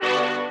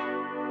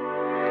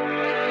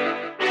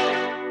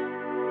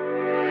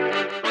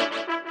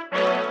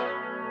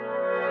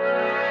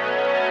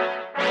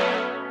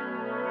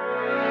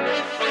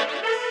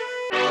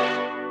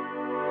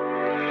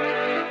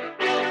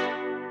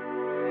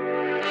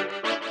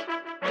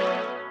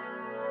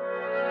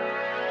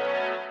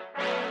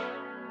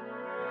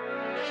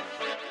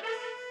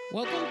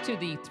Welcome to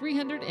the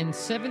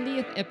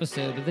 370th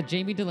episode of the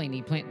Jamie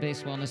Delaney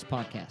Plant-Based Wellness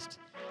Podcast.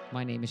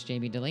 My name is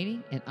Jamie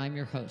Delaney, and I'm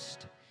your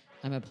host.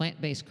 I'm a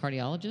plant-based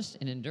cardiologist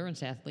and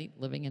endurance athlete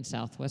living in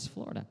Southwest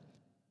Florida.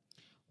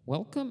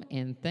 Welcome,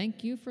 and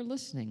thank you for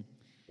listening.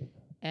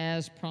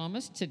 As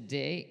promised,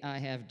 today I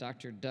have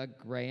Dr. Doug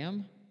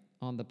Graham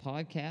on the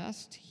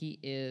podcast. He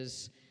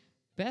is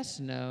best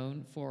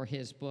known for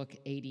his book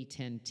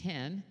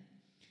 80-10-10.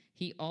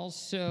 He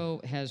also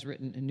has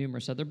written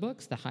numerous other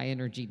books: The High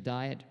Energy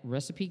Diet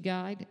Recipe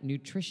Guide,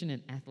 Nutrition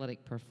and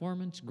Athletic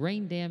Performance,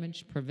 Grain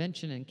Damage,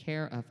 Prevention and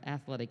Care of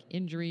Athletic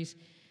Injuries,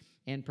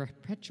 and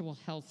Perpetual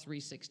Health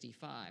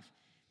 365.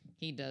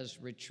 He does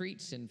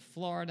retreats in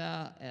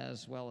Florida,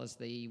 as well as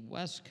the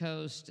West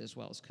Coast, as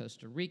well as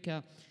Costa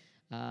Rica,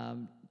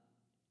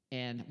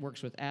 and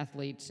works with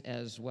athletes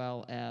as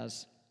well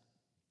as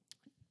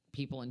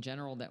people in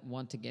general that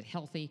want to get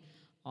healthy,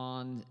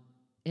 on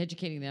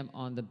educating them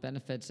on the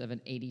benefits of an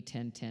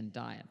 80-10-10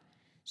 diet.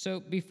 So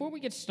before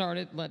we get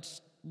started, let's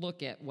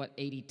look at what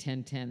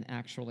 80-10-10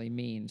 actually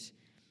means.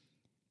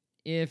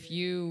 If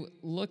you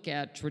look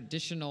at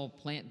traditional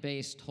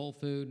plant-based, whole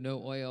food,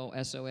 no oil,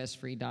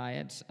 SOS-free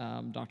diets,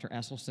 Dr.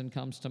 Esselstyn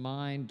comes to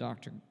mind,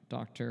 Dr.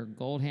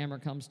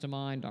 Goldhammer comes to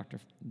mind, Dr.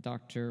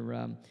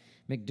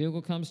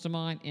 McDougall comes to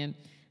mind, and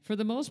for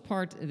the most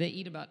part, they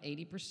eat about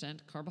 80%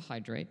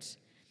 carbohydrates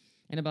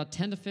and about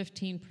 10 to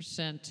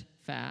 15%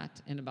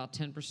 fat and about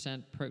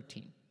 10%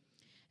 protein.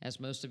 As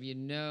most of you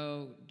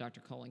know, Dr.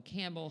 Colin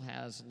Campbell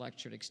has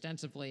lectured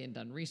extensively and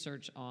done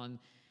research on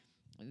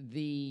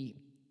the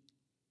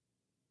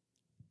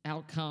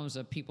outcomes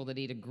of people that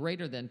eat a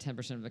greater than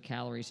 10% of the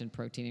calories in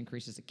protein.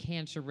 Increases the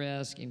cancer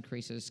risk,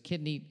 increases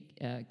kidney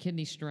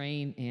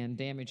strain and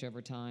damage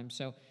over time.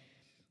 So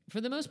for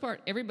the most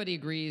part, everybody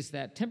agrees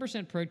that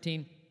 10%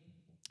 protein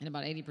and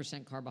about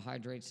 80%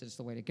 carbohydrates is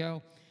the way to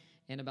go,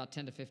 and about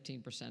 10 to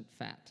 15%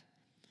 fat.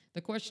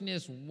 The question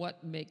is,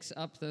 what makes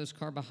up those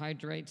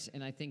carbohydrates?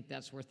 And I think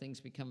that's where things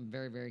become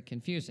very, very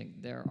confusing.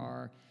 There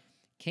are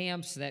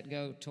camps that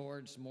go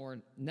towards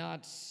more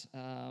nuts,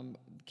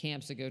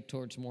 camps that go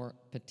towards more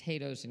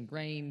potatoes and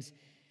grains,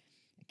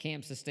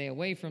 camps that stay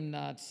away from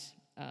nuts.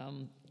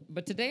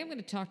 But today I'm going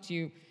to talk to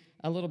you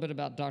a little bit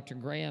about Dr.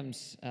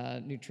 Graham's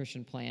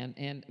nutrition plan.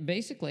 And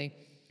basically,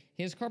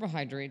 his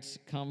carbohydrates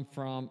come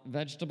from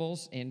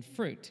vegetables and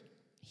fruit.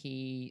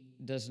 He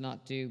does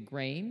not do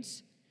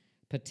grains,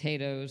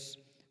 potatoes,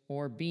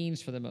 or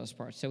beans for the most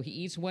part. So he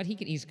eats what he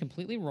can. He's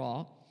completely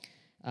raw.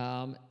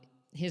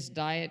 His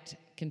diet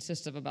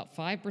consists of about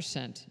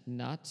 5%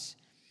 nuts.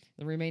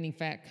 The remaining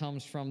fat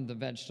comes from the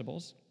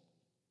vegetables.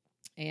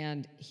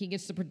 And he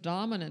gets the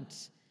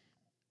predominant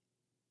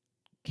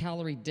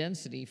calorie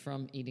density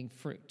from eating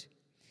fruit.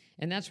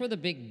 And that's where the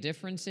big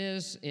difference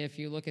is. If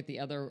you look at the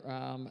other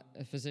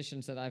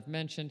physicians that I've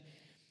mentioned,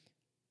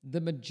 the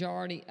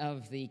majority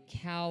of the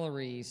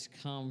calories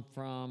come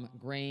from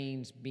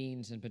grains,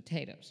 beans, and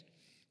potatoes.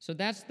 So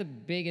that's the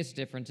biggest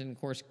difference, and of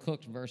course,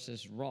 cooked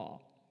versus raw.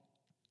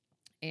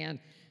 And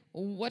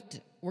what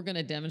we're going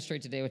to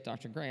demonstrate today with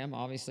Dr. Graham,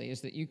 obviously,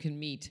 is that you can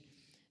meet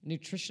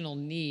nutritional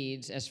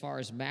needs as far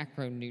as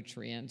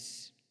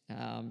macronutrients,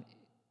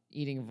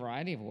 eating a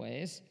variety of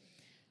ways.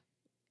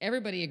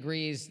 Everybody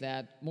agrees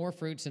that more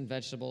fruits and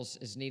vegetables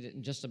is needed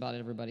in just about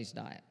everybody's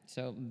diet.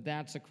 So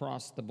that's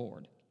across the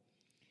board.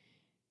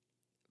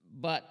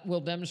 But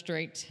we'll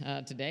demonstrate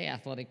today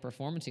athletic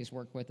performance. He's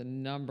worked with a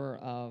number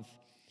of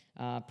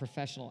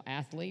professional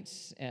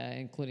athletes,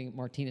 including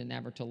Martina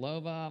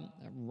Navratilova,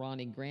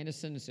 Ronnie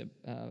Grandison is an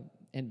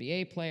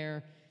NBA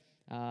player,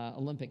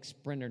 Olympic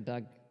sprinter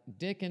Doug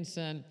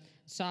Dickinson,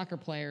 soccer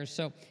players.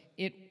 So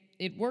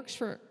it works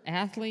for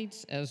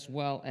athletes as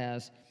well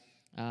as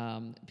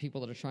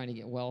people that are trying to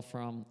get well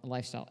from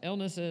lifestyle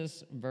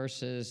illnesses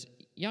versus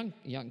young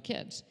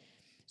kids.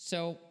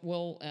 So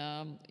we'll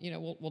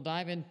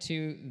dive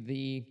into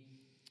the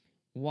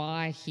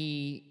why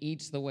he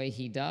eats the way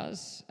he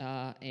does,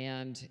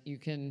 and you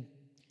can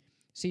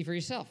see for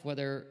yourself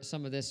whether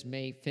some of this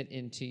may fit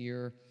into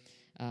your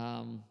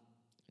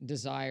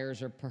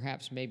desires or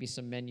perhaps maybe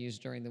some menus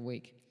during the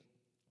week.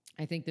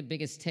 I think the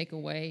biggest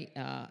takeaway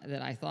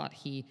that I thought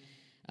he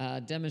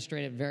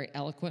demonstrated very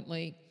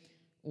eloquently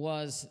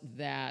was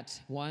that,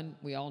 one,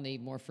 we all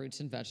need more fruits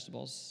and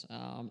vegetables,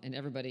 and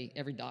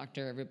every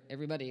doctor,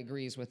 everybody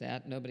agrees with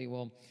that. Nobody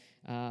will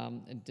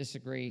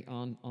disagree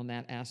on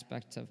that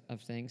aspect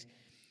of things.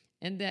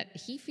 And that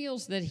he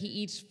feels that he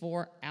eats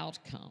for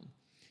outcome.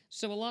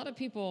 So a lot of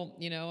people,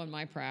 in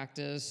my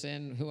practice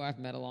and who I've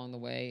met along the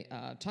way,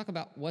 talk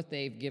about what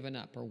they've given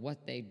up or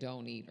what they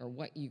don't eat or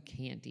what you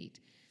can't eat.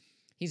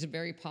 He's a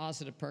very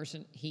positive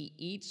person. He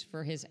eats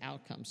for his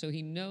outcomes. So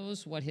he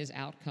knows what his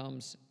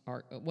outcomes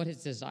are, what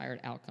his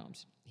desired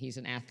outcomes. He's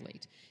an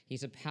athlete.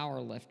 He's a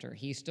power lifter.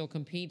 He still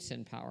competes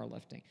in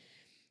powerlifting.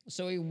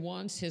 So he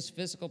wants his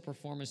physical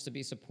performance to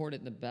be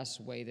supported in the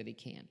best way that he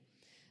can.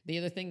 The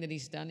other thing that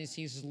he's done is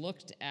he's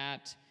looked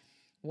at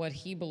what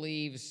he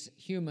believes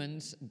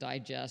humans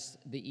digest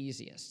the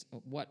easiest,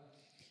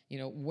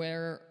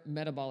 where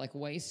metabolic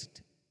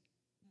waste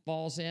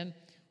falls in,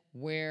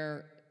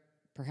 where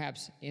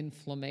perhaps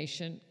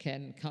inflammation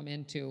can come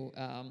into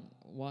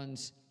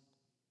one's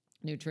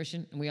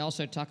nutrition. And we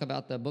also talk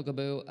about the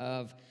boogaboo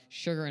of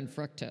sugar and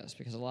fructose,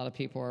 because a lot of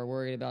people are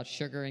worried about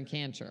sugar and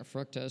cancer,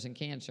 fructose and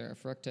cancer,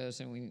 fructose.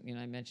 And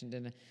I mentioned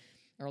in the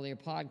earlier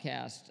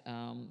podcast,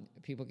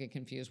 people get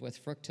confused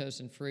with fructose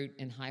and fruit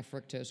and high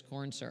fructose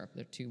corn syrup.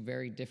 They're two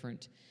very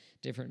different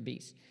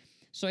beasts.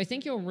 So I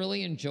think you'll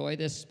really enjoy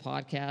this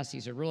podcast.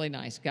 He's a really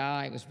nice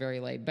guy. He was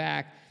very laid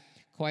back.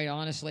 Quite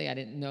honestly, I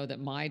didn't know that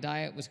my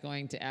diet was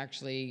going to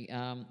actually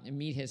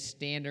meet his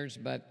standards.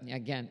 But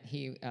again,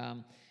 he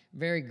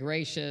very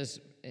gracious,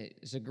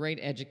 is a great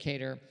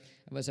educator.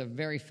 It was a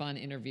very fun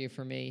interview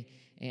for me,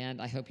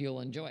 and I hope you'll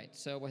enjoy it.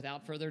 So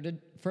without further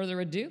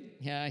ado,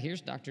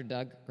 here's Dr.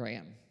 Doug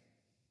Graham.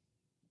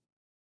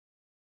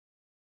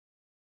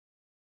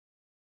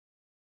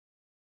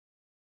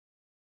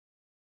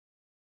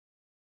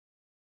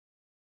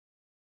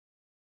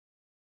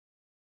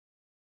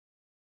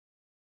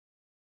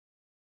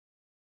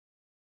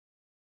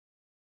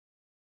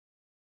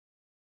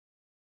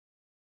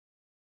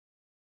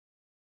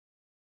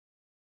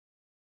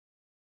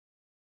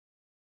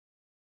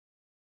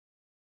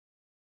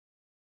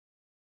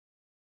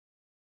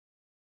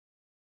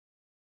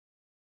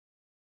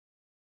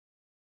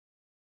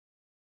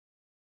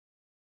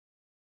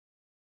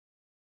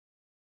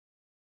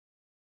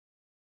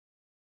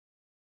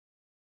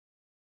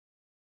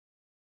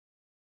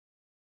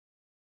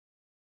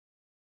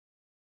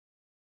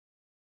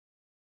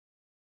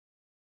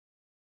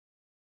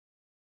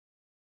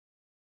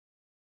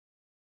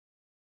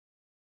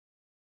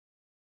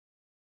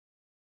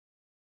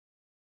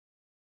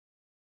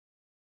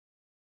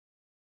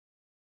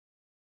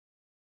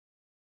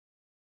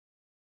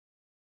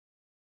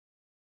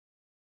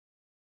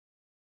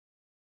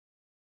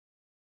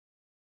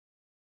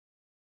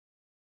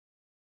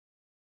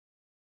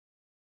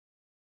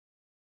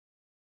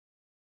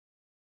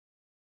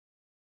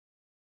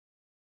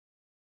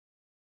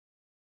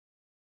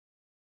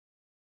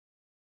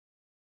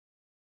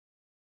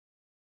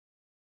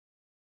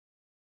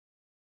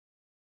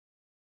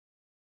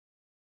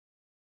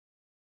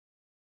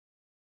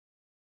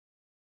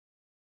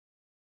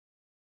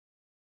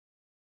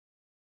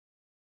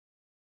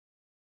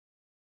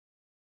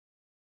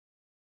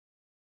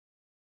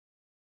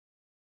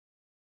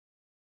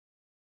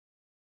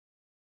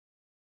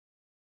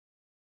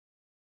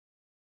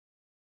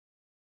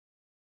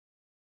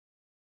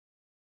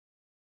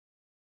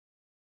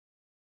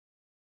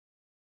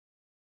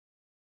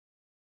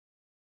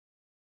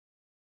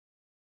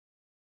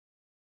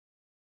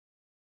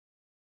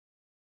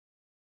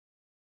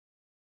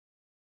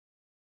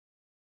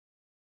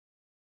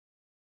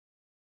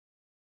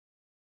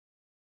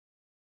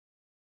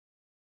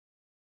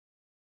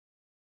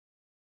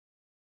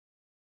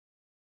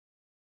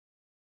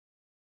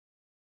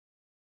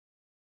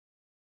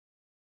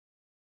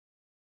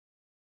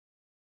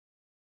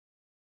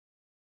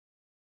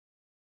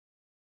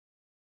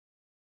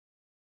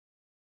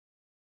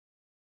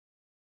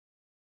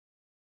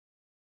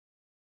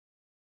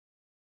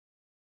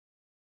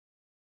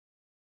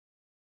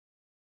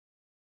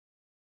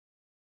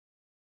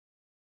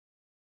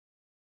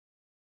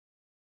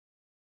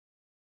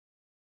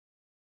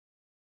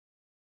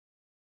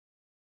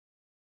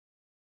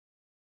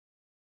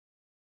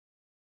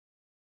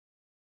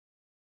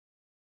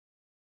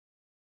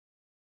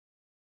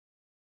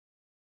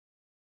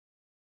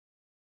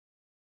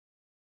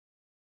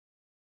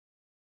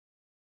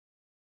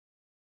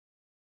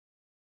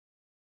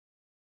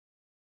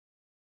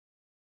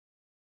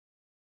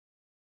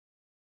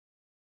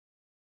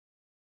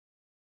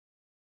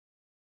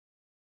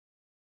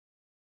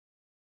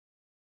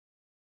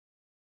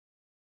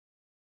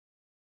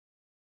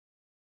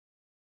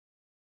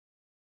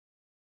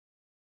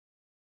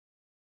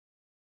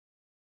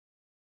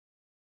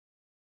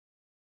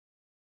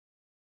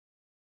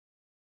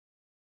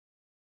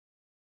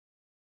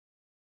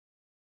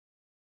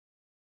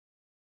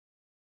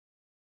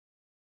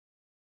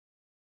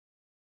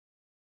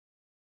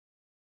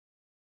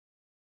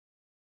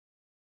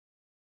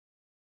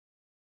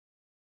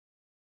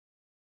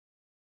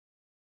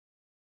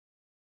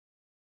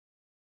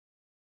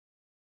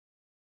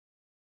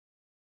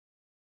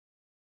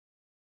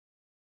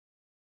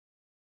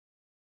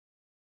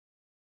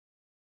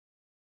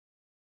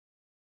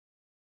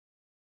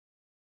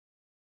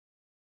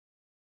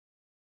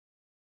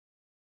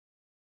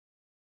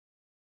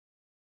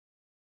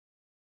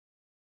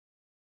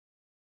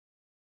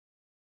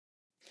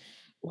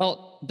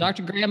 Well,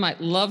 Dr. Graham, I'd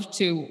love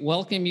to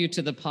welcome you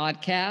to the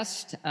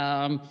podcast.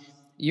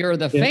 You're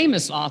the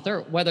famous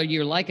author, whether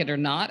you like it or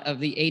not, of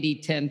the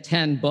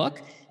 80-10-10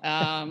 book.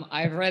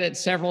 I've read it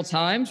several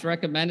times,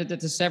 recommended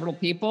it to several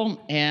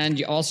people, and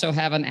you also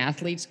have an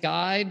athlete's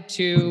guide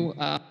to.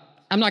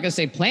 I'm not going to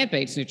say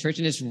plant-based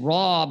nutrition; it's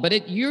raw,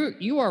 but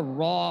you are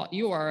raw.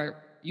 You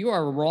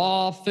are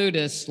raw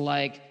foodists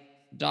like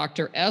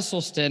Dr.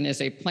 Esselstyn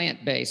is a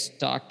plant-based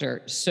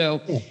doctor. So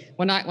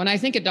when I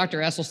think of Dr.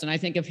 Esselstyn, I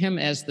think of him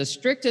as the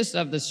strictest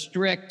of the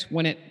strict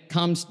when it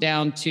comes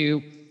down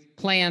to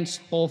plants,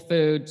 whole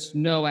foods,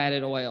 no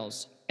added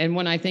oils. And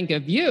when I think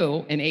of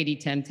you in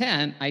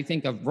 80-10-10, I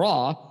think of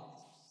raw,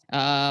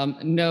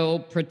 no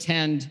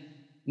pretend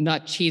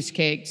nut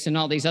cheesecakes and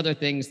all these other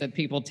things that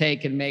people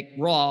take and make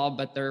raw,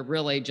 but they're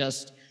really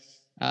just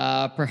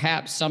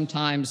perhaps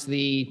sometimes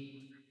the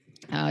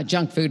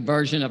junk food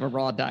version of a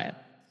raw diet.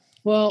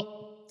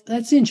 Well,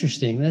 that's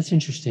interesting.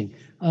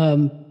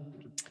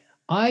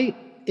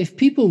 If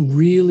people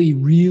really,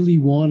 really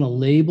want a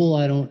label,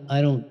 I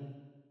don't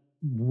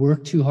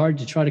work too hard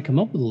to try to come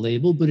up with a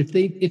label. But if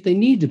they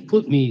need to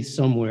put me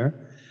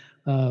somewhere,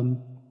 and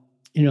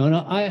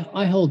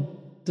I hold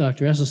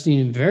Dr.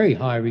 Esselstyn in very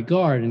high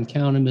regard and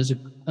count him as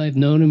I've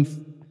known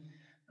him.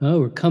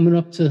 We're coming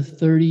up to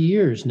 30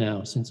 years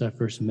now since I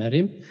first met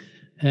him,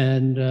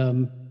 and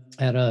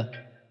at a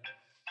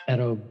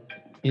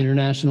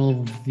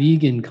international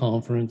vegan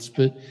conference.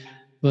 But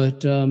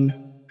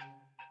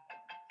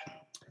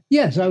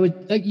yes, I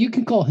would. You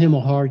can call him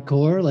a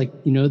hardcore,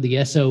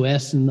 the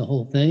SOS and the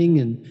whole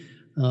thing,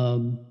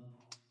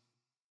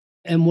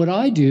 and what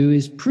I do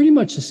is pretty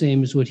much the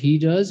same as what he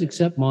does,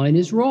 except mine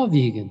is raw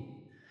vegan.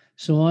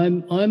 So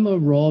I'm a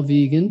raw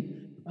vegan,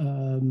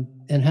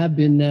 and have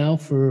been now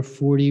for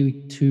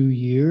 42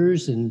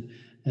 years,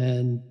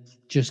 and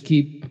just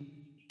keep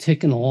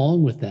ticking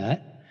along with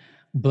that,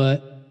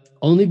 but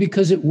only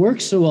because it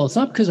works so well. It's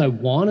not because I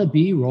want to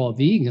be raw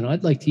vegan.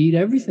 I'd like to eat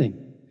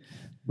everything,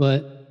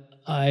 but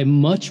I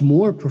much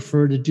more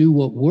prefer to do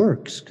what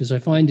works, because I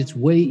find it's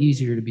way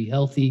easier to be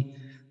healthy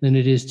than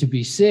it is to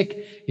be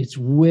sick. It's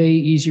way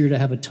easier to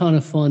have a ton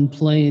of fun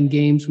playing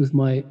games with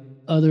my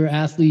other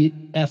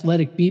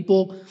athletic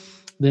people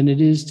than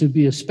it is to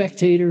be a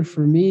spectator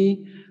for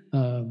me.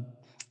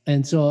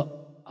 And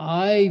so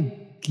I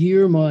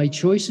gear my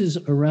choices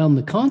around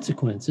the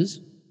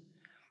consequences.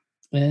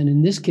 And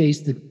in this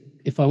case,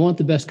 if I want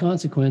the best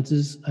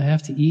consequences, I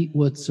have to eat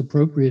what's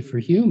appropriate for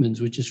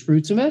humans, which is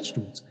fruits and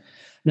vegetables.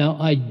 Now,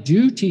 I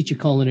do teach a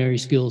culinary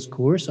skills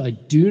course. I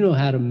do know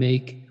how to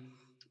make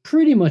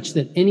pretty much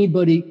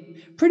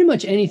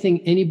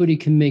anything anybody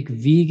can make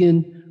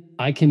vegan,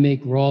 I can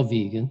make raw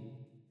vegan.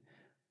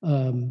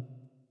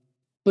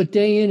 But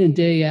day in and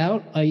day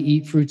out, I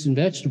eat fruits and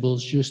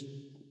vegetables, just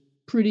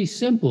pretty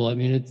simple. I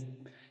mean,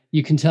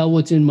 you can tell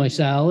what's in my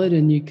salad,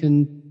 and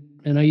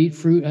I eat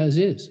fruit as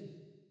is.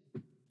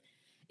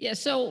 Yeah,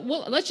 so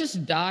let's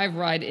just dive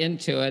right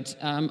into it.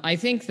 I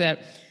think that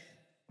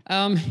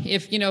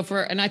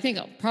and I think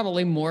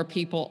probably more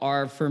people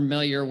are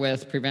familiar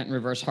with prevent and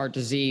reverse heart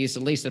disease,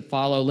 at least that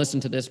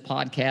listen to this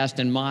podcast,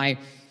 and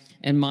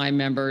my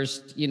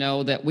members,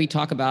 that we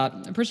talk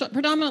about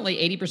predominantly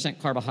 80%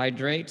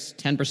 carbohydrates,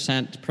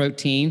 10%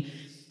 protein,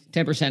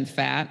 10%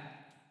 fat.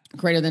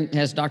 Greater than,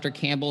 as Dr.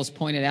 Campbell has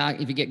pointed out,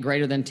 if you get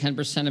greater than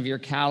 10% of your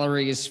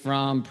calories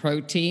from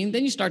protein,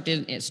 then you start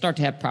to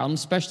have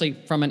problems, especially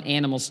from an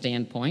animal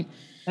standpoint.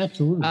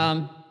 Absolutely.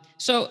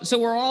 So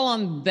we're all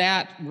on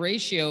that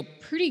ratio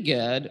pretty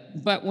good.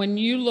 But when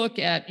you look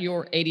at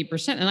your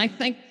 80%, and I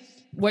think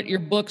what your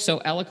book so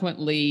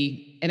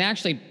eloquently, and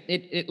actually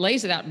it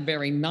lays it out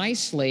very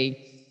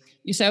nicely,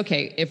 you say,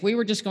 okay, if we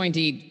were just going to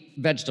eat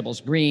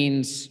vegetables,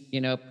 greens,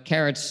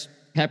 carrots,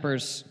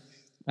 peppers,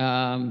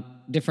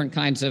 different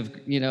kinds of,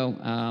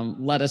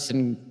 lettuce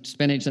and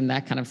spinach and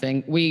that kind of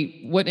thing,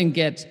 we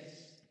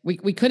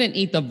couldn't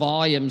eat the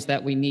volumes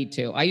that we need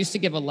to. I used to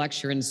give a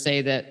lecture and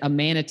say that a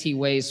manatee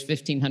weighs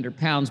 1,500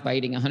 pounds by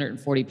eating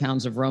 140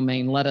 pounds of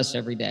romaine lettuce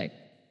every day.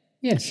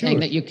 Yeah, sure.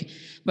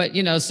 But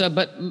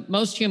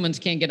most humans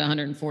can't get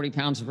 140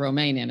 pounds of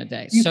romaine in a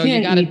day. If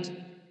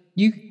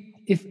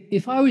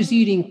I was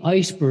eating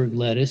iceberg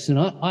lettuce, and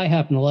I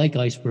happen to like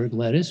iceberg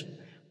lettuce,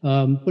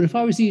 but if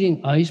I was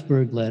eating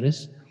iceberg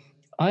lettuce,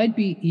 I'd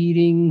be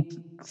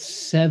eating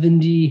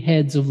 70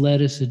 heads of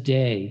lettuce a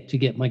day to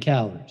get my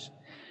calories.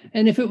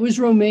 And if it was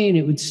romaine,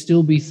 it would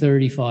still be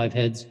 35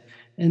 heads.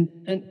 And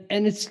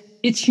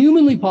it's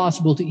humanly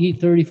possible to eat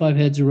 35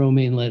 heads of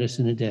romaine lettuce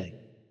in a day.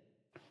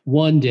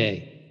 One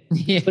day.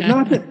 Yeah.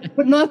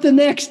 But not the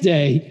next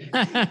day.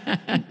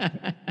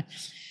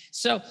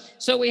 So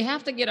we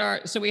have to get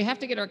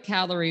our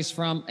calories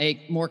from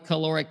a more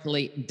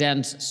calorically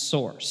dense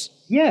source.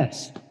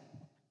 Yes.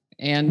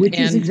 Which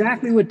is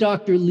exactly what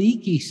Dr.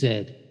 Leakey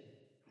said.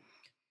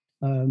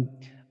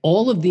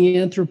 All of the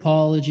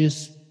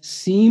anthropologists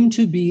seem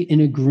to be in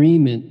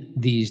agreement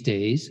these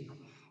days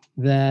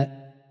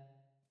that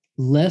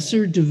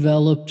lesser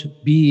developed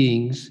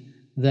beings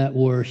that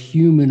were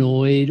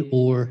humanoid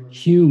or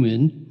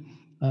human,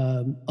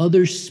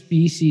 other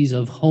species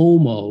of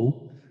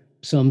Homo,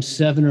 some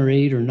 7 or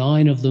 8 or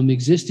 9 of them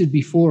existed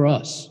before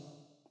us,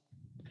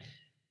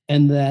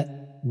 and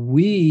that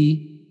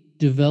we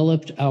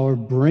developed our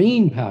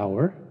brain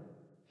power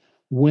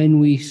when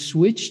we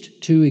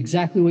switched to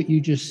exactly what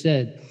you just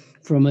said,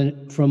 from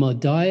a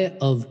diet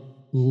of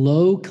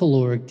low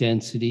caloric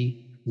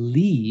density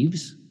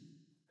leaves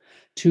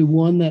to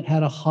one that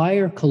had a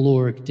higher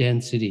caloric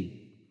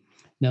density.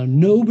 Now,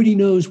 nobody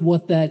knows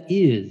what that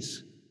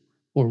is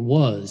or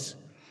was.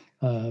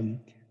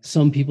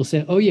 Some people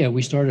say, oh, yeah,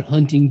 we started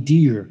hunting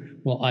deer.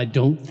 Well, I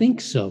don't think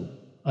so.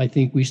 I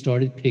think we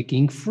started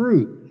picking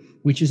fruit,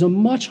 which is a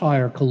much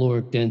higher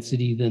caloric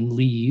density than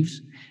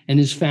leaves and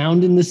is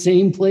found in the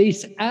same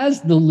place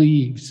as the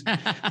leaves.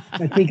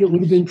 I think it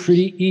would have been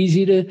pretty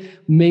easy to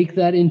make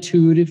that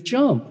intuitive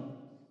jump.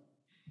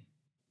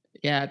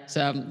 Yeah,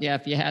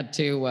 if you had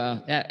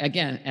to,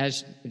 again,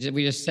 as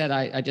we just said,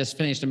 I just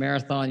finished a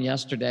marathon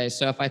yesterday.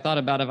 So if I thought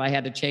about if I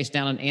had to chase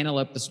down an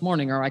antelope this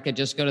morning, or I could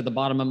just go to the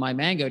bottom of my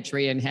mango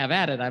tree and have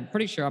at it, I'm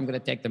pretty sure I'm going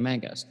to take the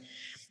mangoes.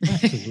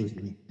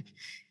 Absolutely.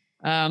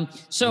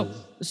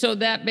 So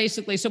that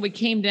basically, so we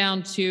came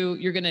down to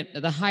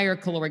the higher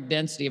caloric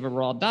density of a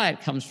raw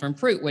diet comes from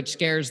fruit, which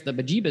scares the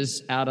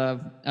bejeebas out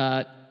of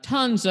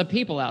tons of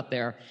people out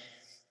there.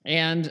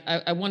 And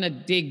I want to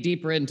dig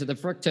deeper into the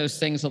fructose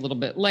things a little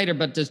bit later,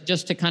 but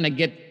just to kind of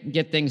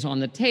get things on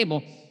the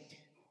table,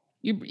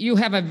 you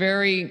have a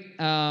very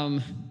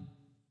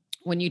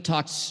when you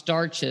talk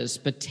starches,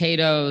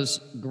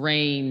 potatoes,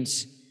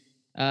 grains,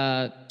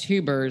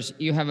 tubers,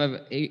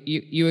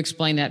 you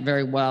explain that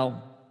very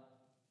well.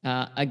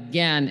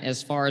 Again,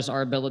 as far as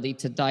our ability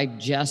to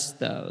digest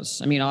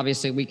those, I mean,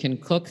 obviously we can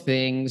cook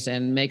things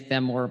and make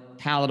them more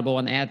palatable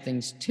and add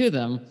things to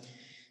them,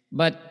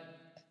 but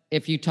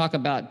if you talk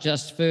about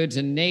just foods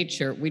in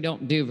nature, we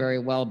don't do very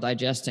well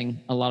digesting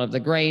a lot of the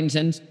grains.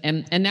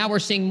 And now we're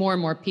seeing more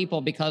and more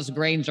people, because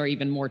grains are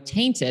even more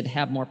tainted,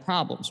 have more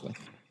problems with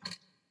it.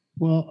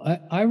 Well,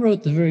 I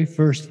wrote the very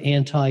first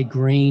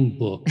anti-grain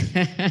book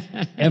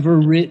ever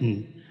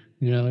written,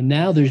 and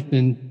now there's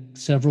been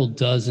several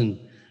dozen.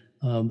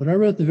 But I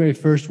wrote the very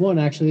first one.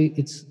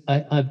 Actually,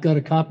 I've got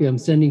a copy I'm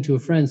sending to a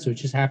friend, so it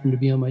just happened to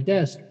be on my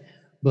desk.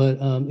 But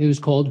it was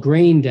called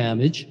Grain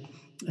Damage.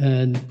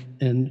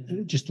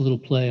 And just a little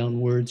play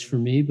on words for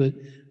me. But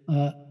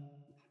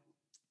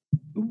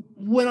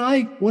when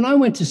I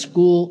went to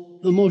school,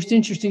 the most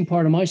interesting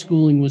part of my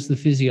schooling was the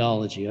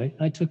physiology.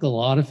 I took a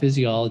lot of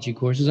physiology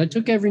courses. I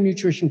took every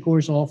nutrition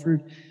course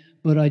offered,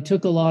 but I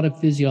took a lot of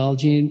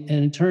physiology.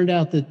 And it turned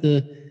out that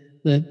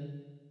the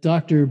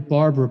Dr.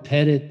 Barbara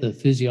Pettit, the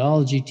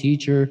physiology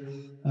teacher,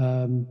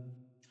 and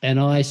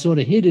I sort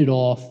of hit it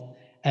off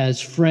as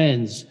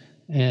friends.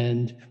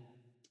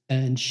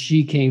 And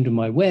she came to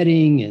my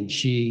wedding, and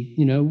she,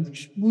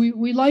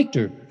 we liked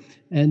her.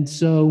 And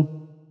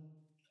so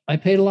I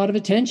paid a lot of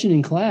attention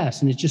in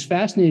class, and it just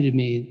fascinated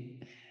me.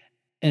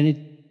 And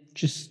it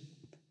just,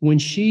 when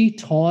she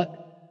taught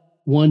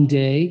one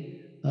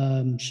day,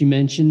 she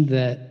mentioned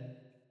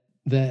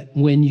that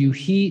when you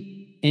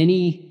heat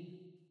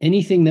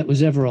anything that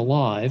was ever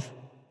alive,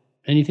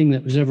 anything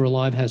that was ever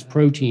alive has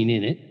protein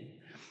in it.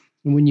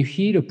 And when you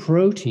heat a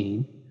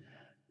protein,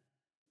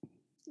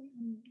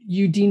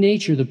 you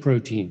denature the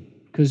protein,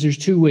 because there's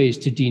two ways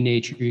to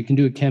denature. You can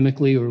do it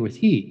chemically or with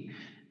heat.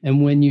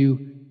 And when you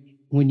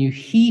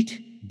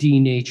heat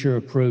denature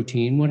a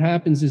protein, what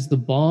happens is the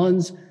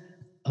bonds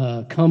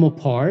come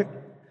apart,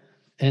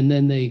 and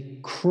then they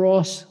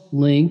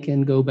cross-link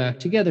and go back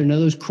together. Now,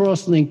 those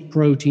cross-linked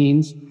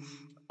proteins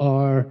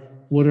are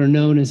what are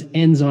known as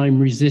enzyme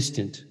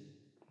resistant.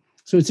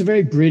 So it's a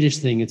very British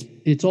thing.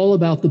 It's all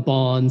about the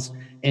bonds,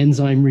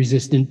 enzyme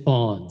resistant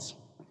bonds,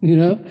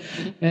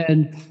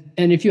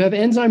 And if you have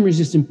enzyme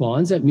resistant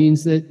bonds, that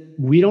means that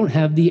we don't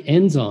have the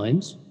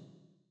enzymes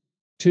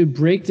to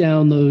break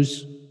down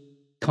those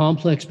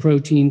complex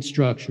protein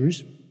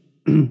structures,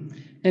 and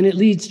it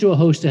leads to a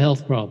host of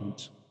health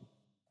problems.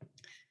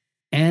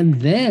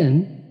 And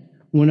then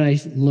when I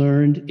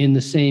learned in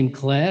the same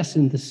class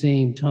in the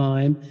same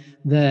time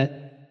that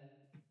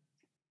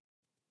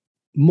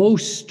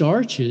most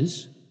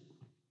starches,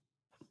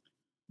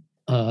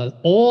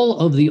 all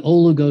of the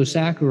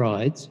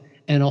oligosaccharides,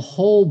 and a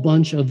whole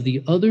bunch of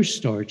the other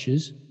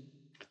starches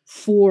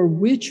for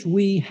which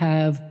we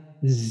have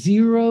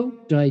zero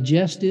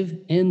digestive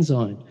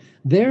enzyme.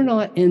 They're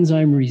not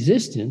enzyme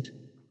resistant.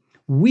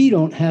 We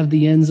don't have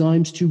the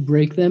enzymes to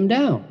break them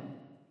down.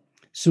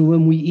 So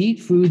when we eat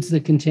foods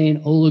that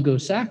contain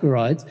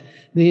oligosaccharides,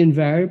 they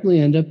invariably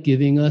end up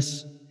giving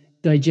us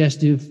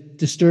digestive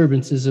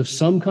disturbances of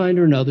some kind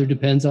or another,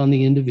 depends on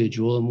the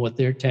individual and what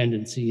their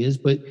tendency is,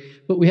 but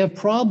we have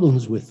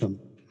problems with them.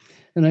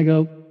 And I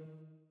go,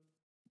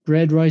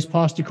 bread, rice,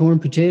 pasta, corn,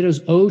 potatoes,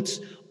 oats,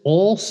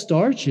 all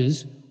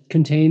starches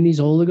contain these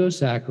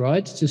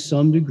oligosaccharides to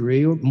some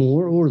degree, or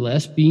more or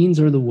less. Beans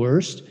are the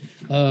worst.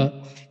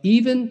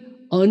 Even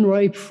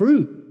unripe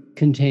fruit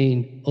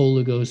contain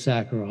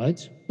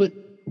oligosaccharides, but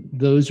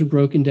those are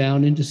broken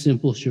down into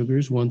simple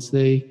sugars once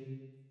the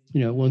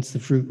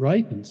fruit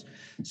ripens.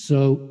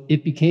 So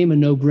it became a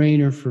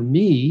no-brainer for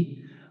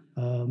me.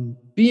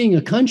 Being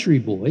a country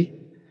boy,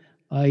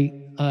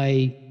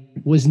 I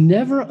was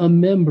never a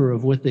member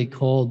of what they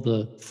called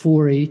the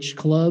 4-H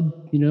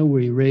club,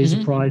 where you raise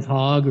a prize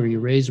hog or you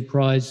raise a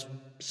prize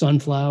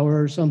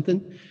sunflower or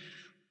something.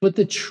 But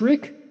the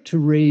trick to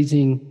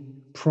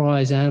raising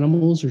prize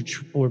animals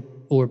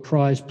or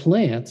prize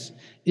plants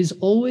is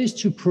always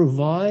to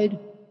provide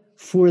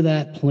for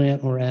that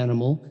plant or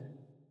animal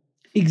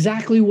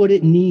exactly what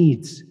it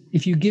needs.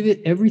 if you give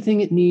it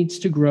everything it needs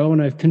to grow,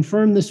 and I've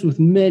confirmed this with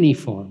many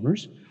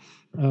farmers,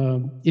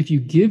 if you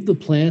give the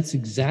plants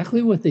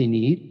exactly what they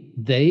need,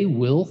 they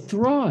will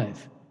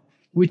thrive,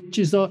 which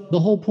is the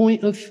whole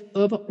point of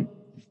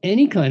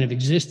any kind of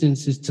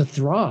existence, is to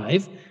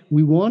thrive.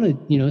 We want to,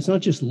 it's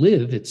not just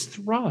live, it's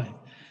thrive.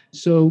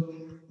 So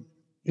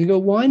you go,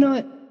 why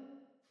not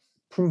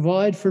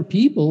provide for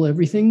people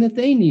everything that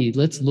they need?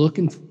 Let's look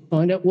and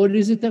find out what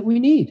is it that we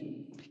need.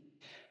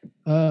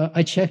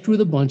 I checked with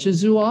a bunch of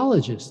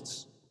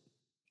zoologists.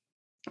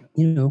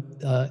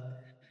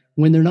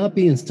 When they're not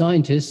being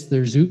scientists,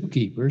 they're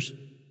zookeepers.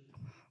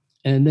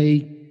 And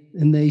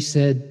they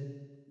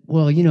said,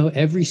 well,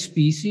 every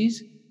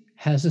species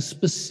has a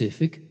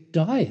specific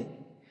diet.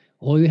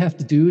 All you have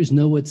to do is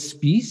know what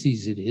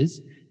species it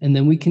is, and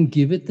then we can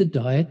give it the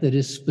diet that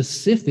is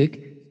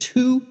specific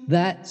to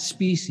that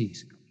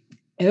species.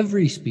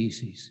 Every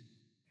species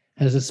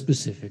has a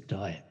specific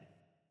diet.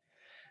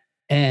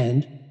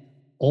 And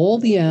all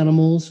the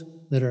animals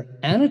that are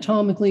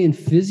anatomically and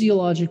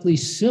physiologically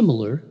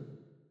similar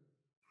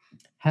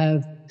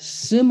have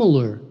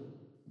similar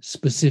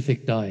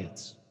specific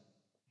diets.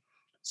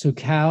 So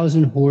cows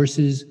and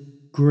horses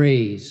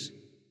graze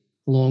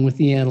along with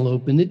the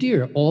antelope and the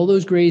deer. All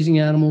those grazing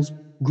animals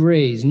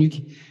graze,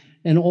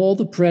 and all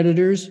the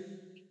predators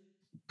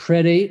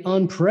predate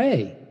on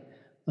prey.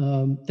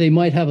 They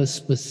might have a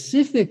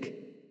specific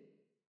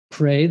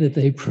prey that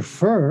they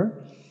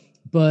prefer,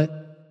 but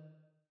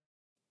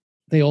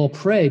they all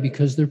prey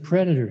because they're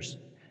predators,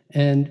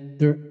 and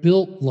they're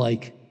built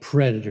like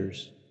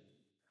predators.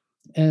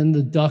 And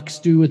the ducks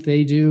do what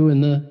they do,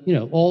 and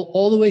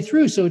all the way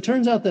through. So it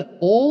turns out that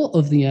all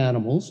of the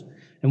animals,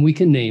 and we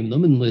can name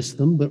them and list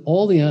them, but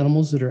all the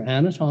animals that are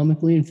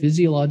anatomically and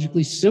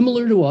physiologically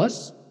similar to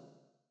us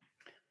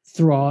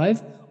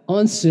thrive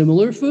on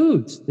similar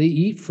foods. They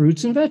eat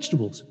fruits and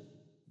vegetables.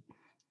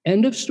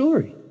 End of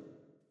story.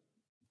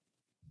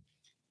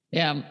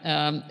 Yeah,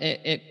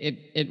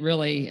 it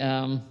really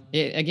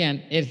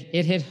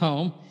it hit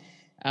home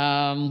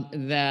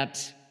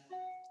that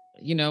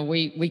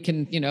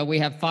we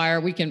have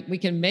fire, we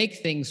can make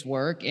things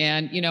work.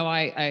 And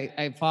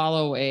I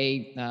follow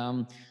a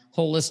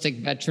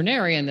holistic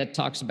veterinarian that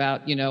talks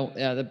about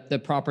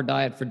the proper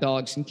diet for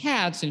dogs and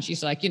cats, and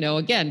she's like,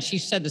 again, she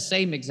said the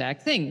same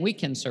exact thing. They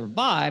can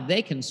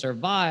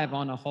survive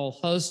on a whole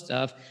host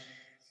of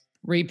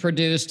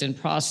reproduced and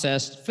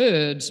processed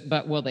foods,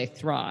 but will they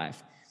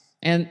thrive?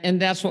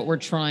 And that's what we're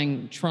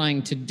trying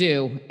to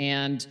do.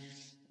 And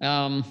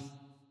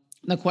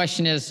the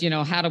question is,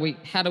 how do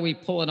we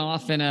pull it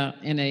off in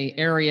a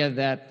area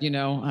that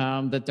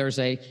that there's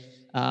a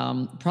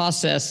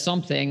process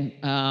something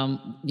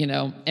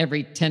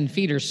every 10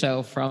 feet or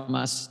so from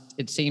us,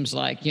 it seems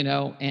like,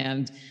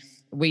 and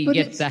we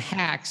get the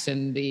hacks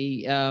and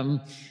the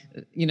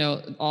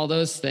all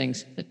those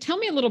things. Tell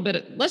me a little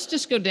bit. Let's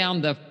just go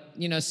down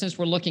since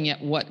we're looking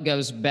at what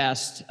goes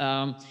best.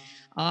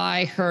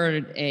 I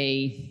heard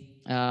a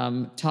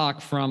talk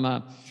from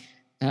a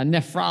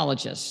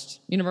nephrologist,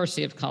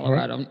 University of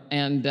Colorado,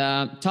 and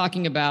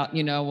talking about,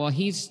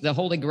 he's the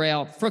holy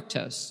grail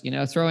fructose,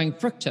 throwing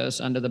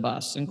fructose under the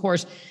bus. And of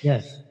course,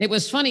 yes, it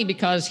was funny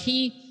because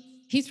he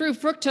threw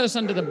fructose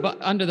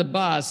under the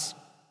bus,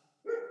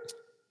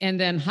 and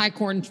then high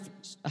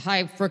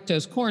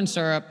fructose corn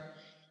syrup.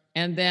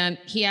 And then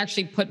he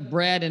actually put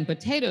bread and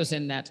potatoes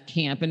in that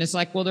camp. And it's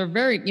like, well, they're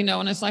very,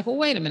 and it's like, well,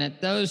 wait a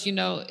minute, those,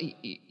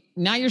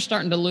 now you're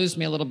starting to lose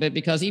me a little bit,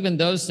 because even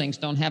those things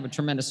don't have a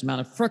tremendous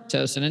amount of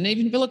fructose in it. And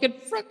even if you look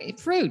at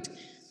fruit,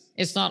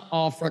 it's not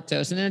all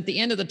fructose. And then at the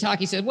end of the talk,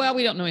 he said, well,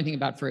 we don't know anything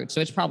about fruit,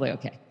 so it's probably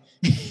okay.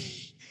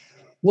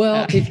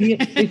 Well,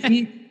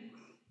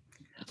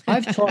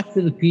 I've talked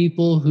to the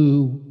people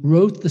who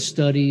wrote the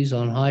studies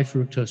on high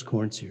fructose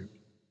corn syrup.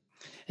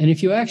 And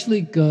if you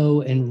actually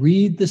go and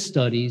read the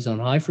studies on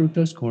high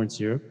fructose corn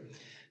syrup,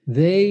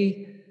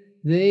 they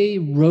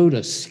wrote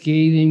a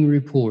scathing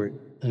report.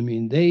 I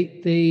mean,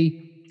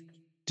 they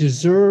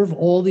deserve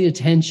all the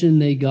attention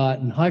they got,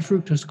 and high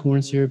fructose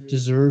corn syrup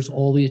deserves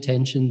all the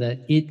attention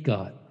that it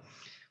got.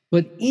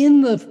 But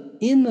in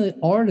the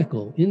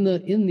article, in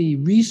the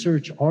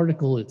research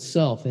article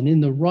itself, and in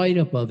the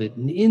write-up of it,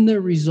 and in the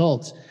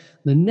results,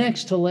 the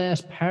next to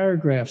last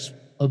paragraphs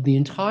of the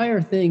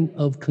entire thing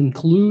of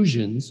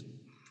conclusions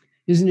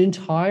is an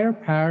entire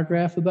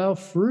paragraph about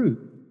fruit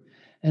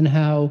and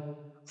how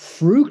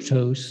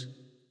fructose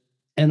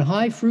and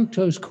high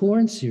fructose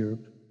corn syrup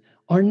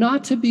are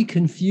not to be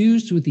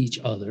confused with each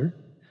other.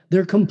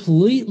 They're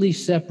completely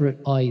separate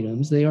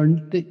items.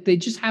 They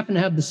just happen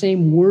to have the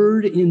same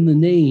word in the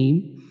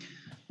name.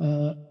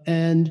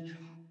 And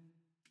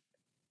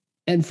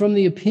from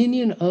the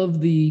opinion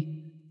of the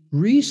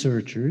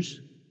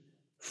researchers,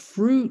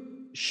 fruit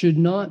should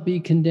not be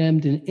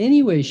condemned in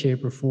any way,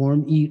 shape, or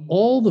form. Eat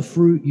all the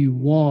fruit you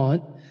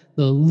want.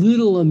 The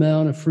little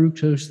amount of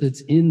fructose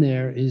that's in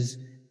there is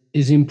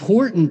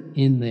important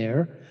in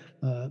there.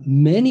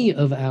 Many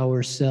of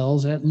our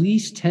cells, at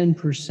least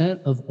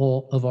 10% of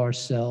all of our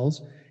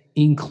cells,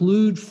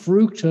 include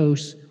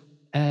fructose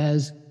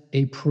as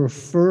a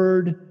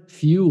preferred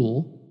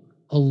fuel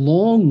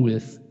along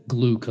with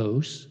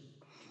glucose.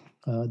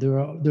 There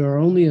are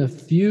only a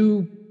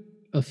few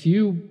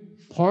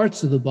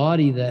parts of the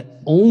body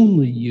that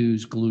only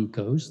use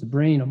glucose, the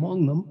brain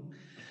among them.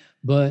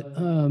 But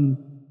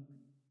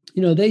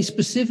they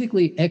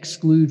specifically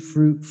exclude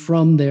fruit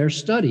from their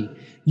study.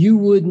 You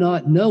would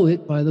not know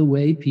it by the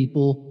way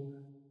people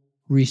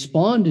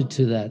responded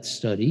to that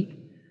study.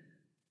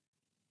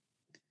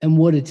 And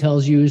what it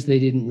tells you is they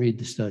didn't read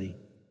the study.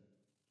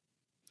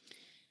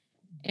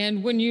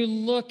 And when you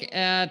look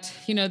at,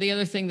 the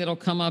other thing that'll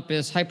come up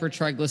is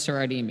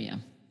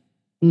hypertriglyceridemia.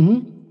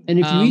 Mm-hmm. And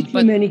if you eat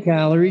too many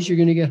calories, you're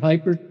going to get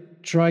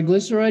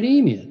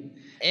hypertriglyceridemia.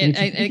 And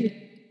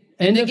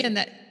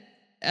again,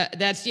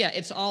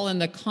 it's all in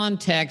the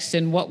context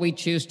and what we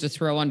choose to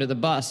throw under the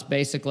bus,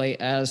 basically,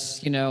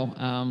 as,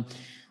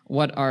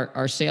 what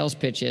our sales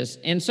pitch is.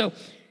 And so,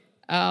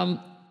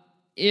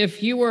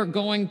 if you were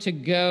going to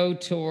go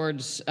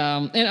towards,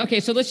 so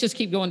let's just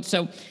keep going.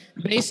 So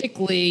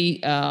basically,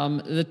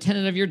 the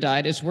tenet of your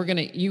diet is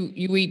you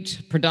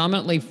eat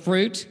predominantly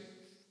fruit,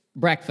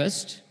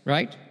 breakfast,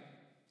 right?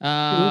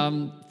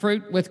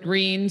 Fruit with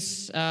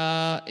greens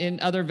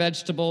and other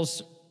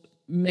vegetables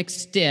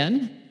mixed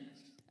in.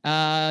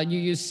 You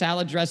use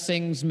salad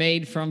dressings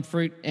made from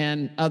fruit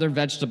and other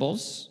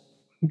vegetables.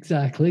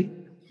 Exactly.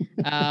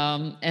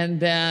 And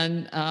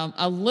then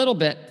a little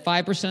bit,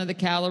 5% of the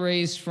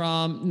calories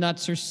from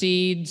nuts or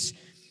seeds,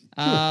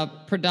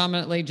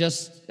 predominantly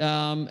just,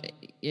 to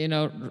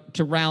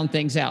round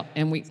things out.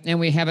 And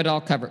we have it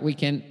all covered. We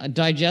can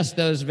digest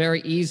those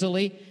very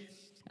easily.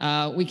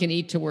 We can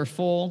eat till we're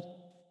full.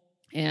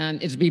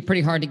 And it'd be pretty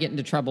hard to get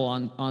into trouble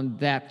on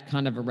that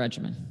kind of a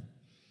regimen.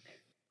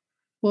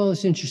 Well,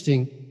 it's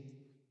interesting.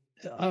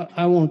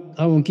 I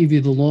won't give you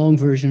the long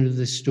version of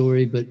this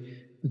story, but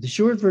the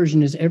short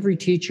version is every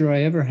teacher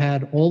I ever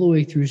had all the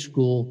way through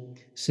school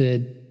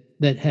said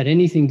that had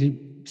anything to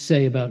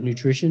say about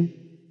nutrition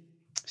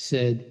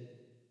said,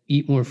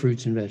 eat more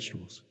fruits and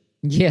vegetables.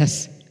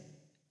 Yes.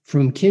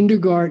 From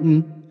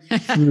kindergarten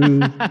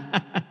through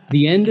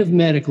the end of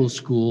medical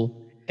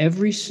school,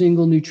 every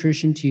single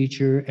nutrition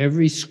teacher,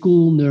 every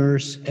school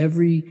nurse,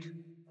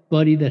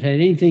 everybody that had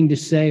anything to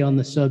say on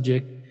the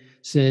subject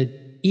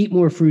said, eat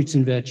more fruits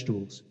and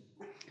vegetables.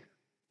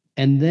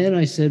 And then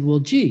I said, well,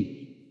 gee,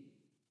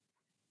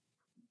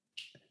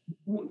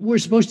 we're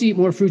supposed to eat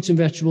more fruits and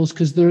vegetables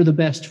because they're the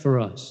best for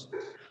us.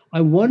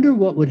 I wonder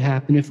what would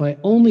happen if I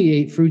only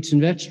ate fruits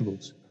and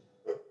vegetables.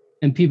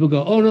 And people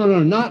go, oh,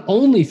 no, not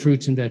only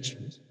fruits and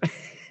vegetables.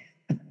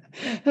 And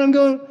I'm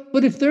going,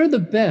 but if they're the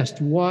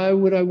best, why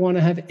would I want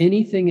to have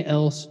anything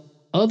else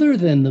other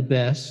than the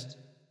best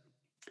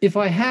if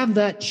I have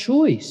that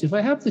choice? If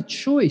I have the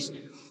choice,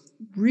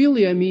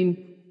 really, I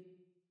mean,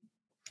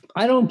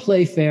 I don't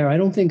play fair. I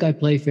don't think I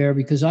play fair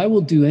because I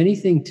will do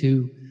anything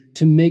to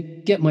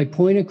get my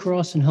point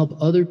across and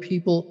help other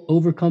people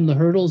overcome the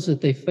hurdles that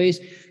they face.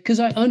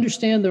 Because I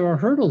understand there are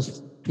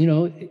hurdles.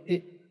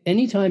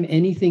 Anytime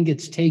anything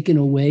gets taken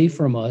away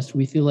from us,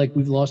 we feel like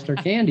we've lost our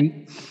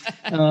candy.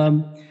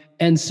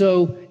 And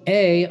so,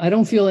 I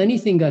don't feel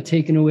anything got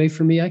taken away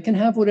from me. I can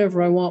have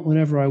whatever I want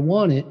whenever I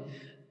want it,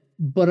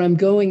 but I'm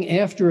going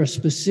after a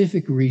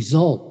specific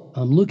result.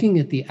 I'm looking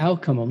at the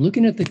outcome. I'm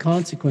looking at the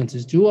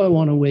consequences. Do I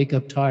want to wake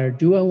up tired?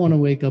 Do I want to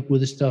wake up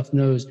with a stuffed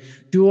nose?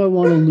 Do I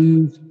want to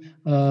lose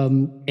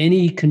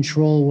any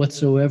control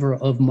whatsoever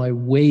of my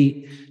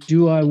weight?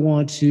 Do I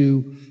want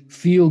to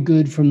feel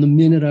good from the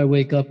minute I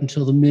wake up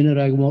until the minute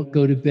I won't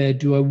go to bed?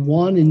 Do I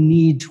want to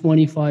need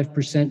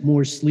 25%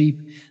 more sleep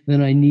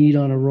than I need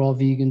on a raw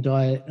vegan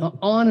diet?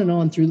 On and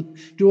on through.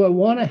 Do I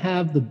want to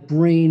have the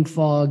brain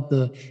fog,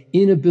 the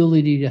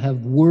inability to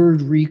have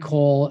word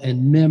recall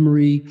and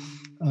memory?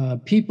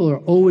 People are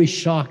always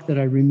shocked that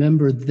I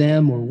remember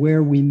them or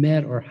where we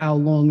met or how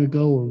long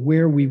ago or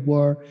where we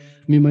were.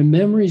 I mean, my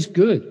memory's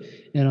good,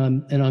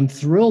 and I'm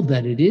thrilled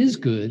that it is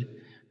good.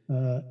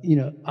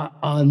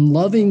 I'm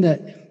loving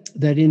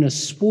that in a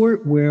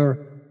sport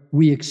where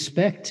we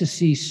expect to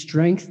see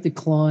strength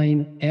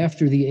decline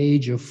after the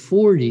age of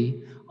 40,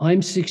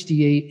 I'm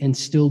 68 and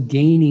still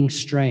gaining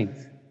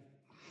strength.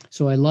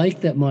 So I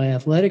like that my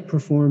athletic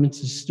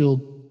performance is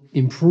still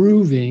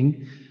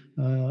improving,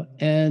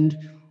 and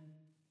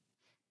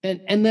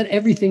that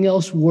everything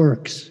else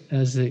works,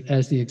 as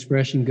the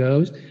expression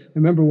goes. I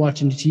remember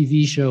watching a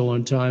TV show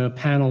one time, a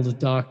panel of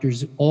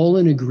doctors all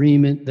in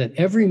agreement that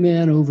every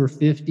man over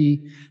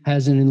 50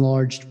 has an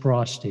enlarged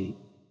prostate.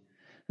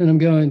 And I'm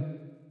going,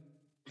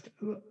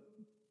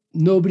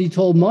 nobody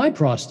told my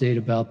prostate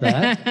about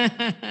that.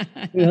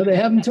 They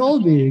haven't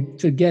told me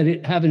to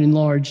have it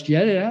enlarged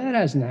yet. That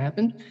hasn't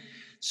happened.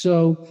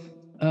 So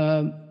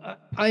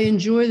I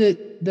enjoy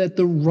that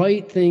the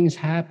right things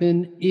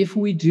happen if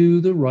we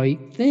do the right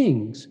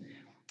things.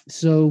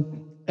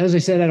 So, as I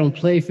said, I don't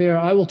play fair.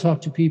 I will talk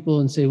to people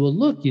and say, well,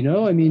 look,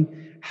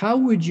 how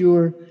would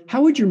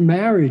your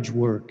marriage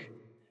work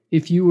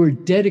if you were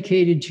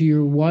dedicated to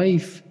your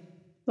wife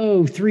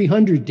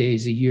 300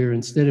 days a year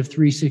instead of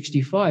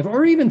 365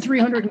 or even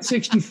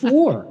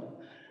 364,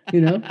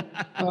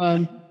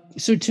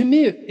 so to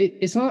me,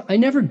 it's not, I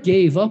never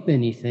gave up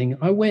anything.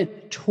 I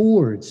went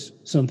towards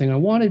something. I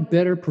wanted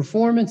better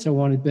performance. I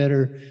wanted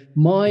better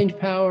mind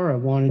power. I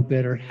wanted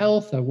better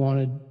health. I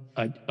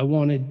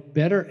wanted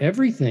better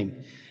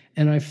everything.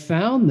 And I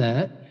found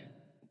that,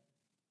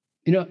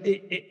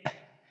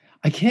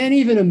 I can't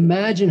even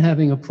imagine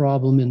having a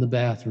problem in the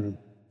bathroom.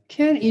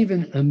 Can't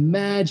even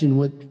imagine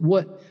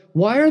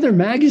why are there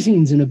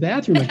magazines in a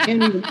bathroom? I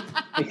can't even,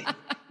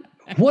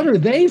 what are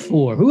they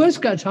for? Who has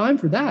got time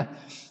for that?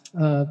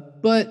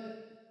 But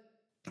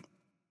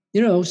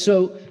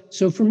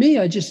so for me,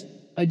 I just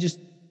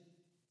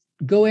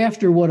go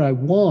after what I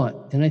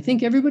want. And I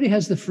think everybody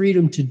has the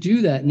freedom to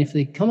do that. And if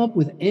they come up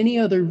with any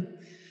other,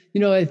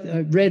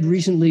 I read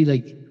recently,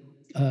 like,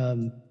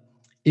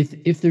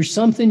 if there's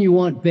something you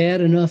want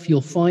bad enough,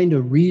 you'll find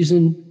a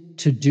reason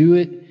to do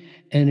it.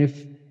 And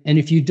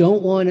if you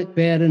don't want it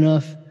bad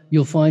enough,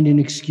 you'll find an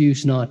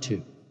excuse not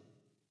to.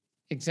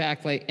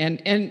 Exactly.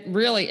 And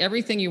really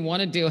everything you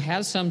want to do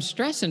has some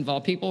stress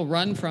involved. People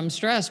run from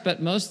stress,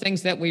 but most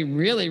things that we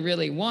really,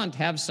 really want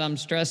have some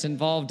stress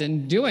involved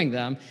in doing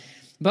them.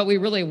 But we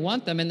really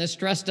want them, and the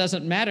stress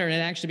doesn't matter, and it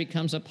actually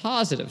becomes a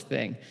positive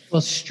thing.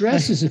 Well,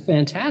 stress is a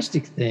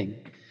fantastic thing.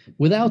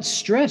 Without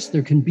stress,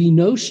 there can be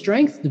no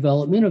strength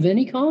development of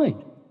any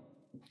kind.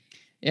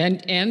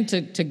 And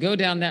to go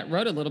down that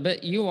road a little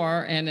bit,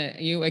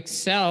 you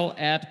excel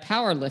at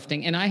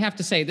powerlifting. And I have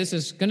to say, this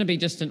is going to be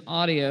just an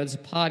audio, it's a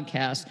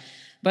podcast.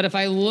 But if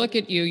I look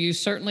at you, you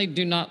certainly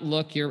do not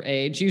look your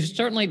age. You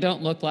certainly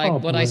don't look like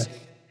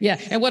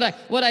and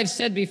what I've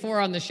said before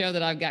on the show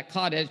that I've got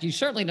caught at, you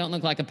certainly don't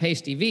look like a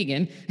pasty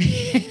vegan.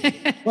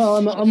 Well,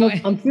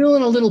 I'm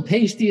feeling a little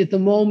pasty at the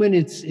moment.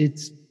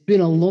 It's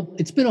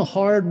been a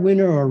hard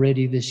winter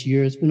already this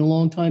year. It's been a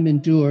long time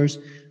indoors.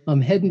 I'm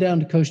heading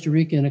down to Costa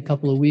Rica in a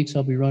couple of weeks.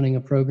 I'll be running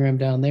a program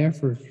down there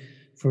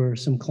for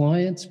some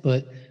clients.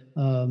 But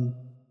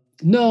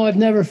no, I've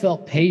never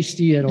felt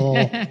pasty at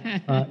all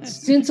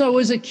since I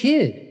was a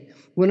kid.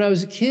 When I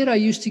was a kid, I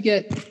used to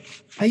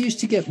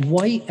get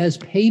white as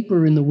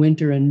paper in the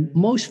winter, and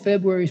most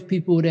Februaries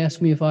people would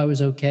ask me if I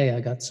was okay.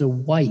 I got so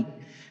white,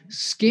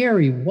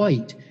 scary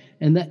white,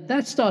 and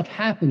that stopped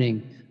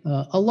happening.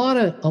 A lot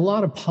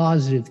of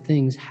positive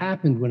things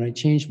happened when I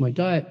changed my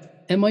diet.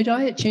 And my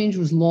diet change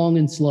was long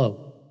and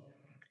slow.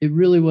 It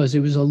really was.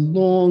 It was a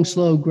long,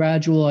 slow,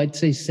 gradual, I'd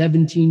say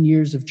 17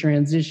 years of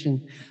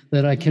transition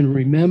that I can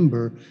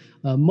remember,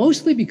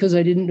 mostly because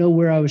I didn't know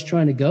where I was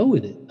trying to go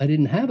with it. I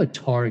didn't have a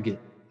target.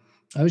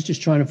 I was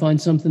just trying to find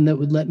something that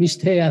would let me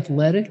stay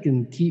athletic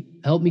and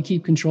help me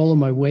keep control of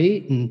my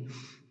weight and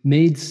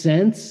made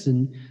sense.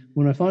 And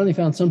when I finally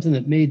found something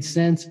that made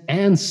sense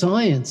and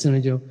science, and I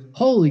go,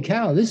 holy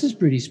cow, this is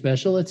pretty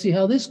special. Let's see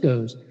how this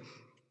goes.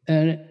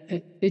 And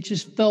it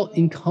just felt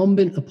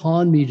incumbent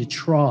upon me to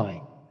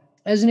try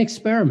as an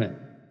experiment.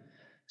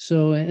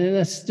 So, and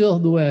that's still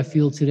the way I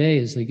feel today,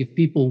 is like, if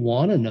people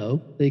want to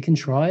know, they can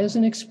try as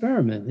an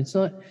experiment. It's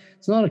not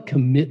a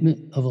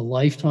commitment of a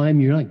lifetime.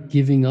 You're not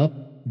giving up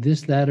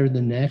this, that, or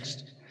the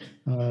next.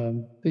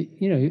 But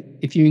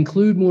if you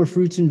include more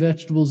fruits and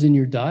vegetables in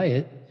your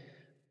diet,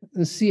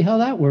 let's see how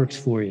that works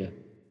for you.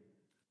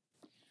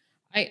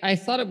 I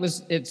thought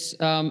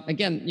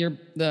again,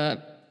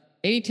 the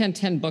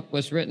 80-10-10 book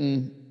was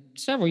written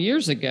several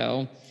years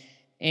ago.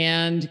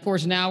 And of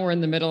course, now we're in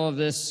the middle of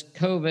this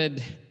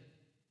COVID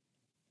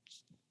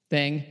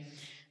thing.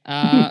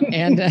 But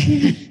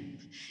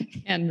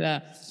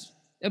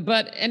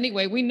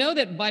anyway, we know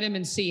that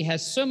vitamin C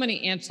has so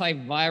many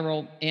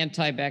antiviral,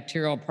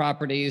 antibacterial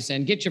properties,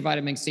 and get your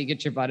vitamin C.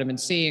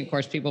 And of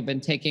course, people have been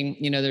taking,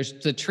 there's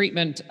the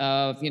treatment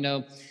of,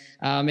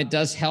 it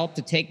does help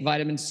to take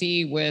vitamin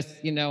C with,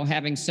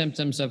 having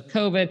symptoms of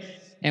COVID.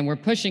 And we're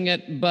pushing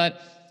it,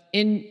 but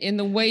in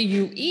the way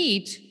you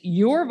eat,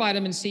 your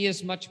vitamin C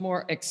is much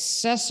more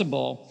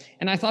accessible.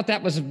 And I thought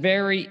that was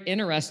very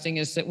interesting,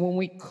 is that when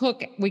we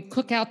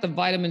cook out the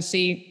vitamin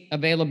C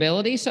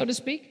availability, so to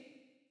speak.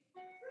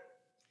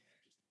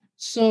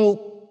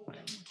 So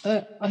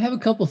I have a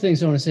couple of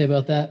things I want to say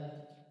about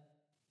that,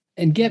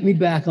 and get me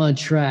back on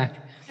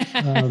track.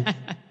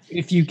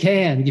 If you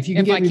can get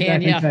me back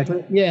on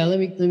track. Yeah, let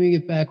me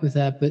get back with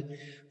that. But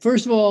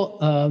first of all,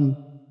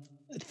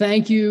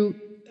 thank you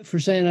for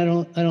saying I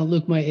don't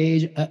look my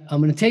age.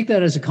 I'm going to take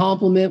that as a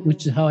compliment,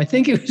 which is how I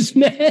think it was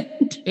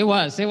meant. It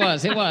was.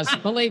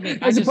 Believe me.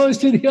 As opposed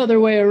to the other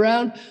way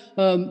around.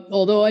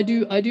 Although I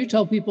do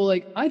tell people,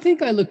 like, I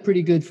think I look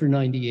pretty good for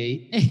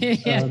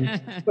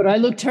 98, but I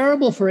look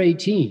terrible for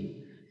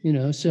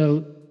 18.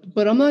 So,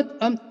 but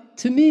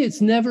to me,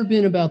 it's never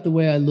been about the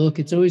way I look.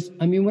 It's always,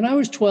 when I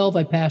was 12,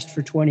 I passed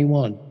for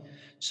 21.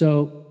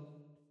 So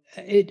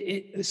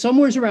it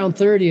somewhere's around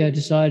 30, I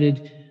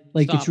decided,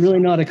 it's really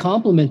not a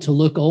compliment to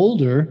look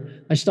older.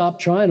 I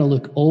stopped trying to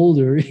look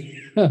older,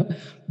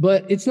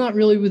 but it's not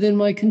really within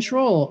my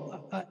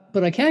control.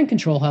 But I can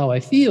control how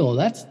I feel.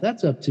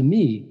 That's up to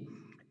me.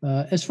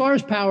 As far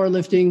as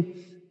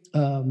powerlifting,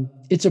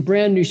 it's a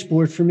brand new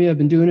sport for me. I've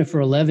been doing it for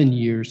 11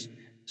 years.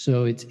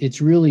 So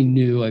it's really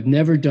new. I've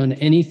never done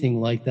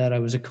anything like that. I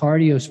was a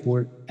cardio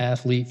sport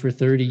athlete for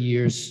 30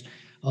 years,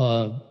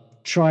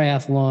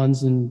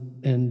 triathlons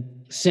and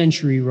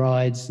century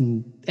rides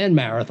and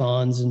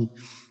marathons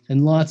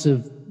and lots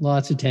of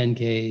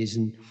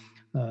 10Ks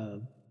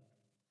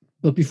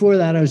but before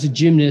that I was a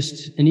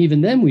gymnast, and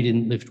even then we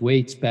didn't lift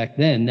weights back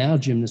then. Now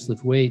gymnasts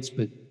lift weights,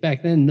 but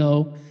back then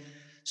no.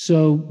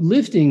 So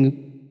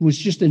lifting was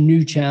just a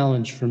new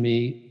challenge for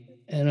me,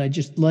 and I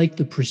just like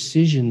the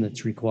precision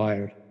that's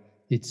required.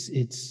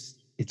 It's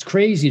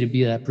crazy to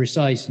be that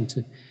precise and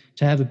to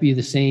have it be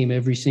the same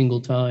every single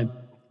time.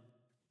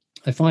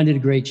 I find it a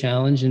great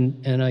challenge,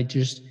 and I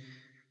just,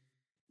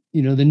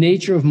 the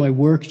nature of my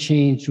work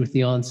changed with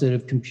the onset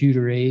of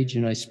computer age,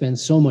 and I spend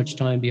so much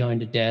time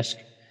behind a desk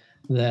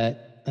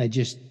that I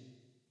just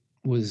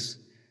was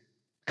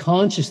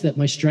conscious that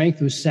my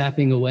strength was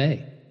sapping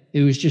away.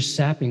 It was just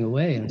sapping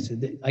away, and I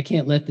said, I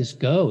can't let this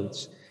go.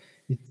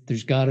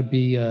 There's got to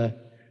be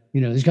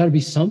there's got to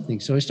be something.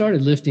 So I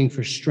started lifting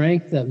for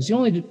strength. That was the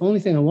only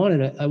thing I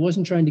wanted. I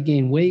wasn't trying to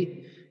gain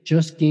weight,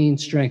 just gain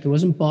strength. It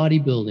wasn't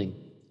bodybuilding,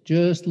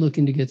 just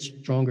looking to get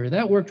stronger.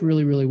 That worked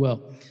really, really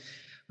well.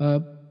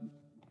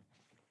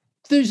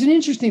 There's an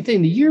interesting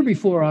thing. The year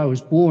before I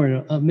was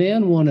born, a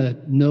man won a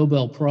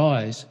Nobel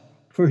Prize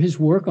for his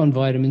work on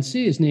vitamin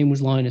C. His name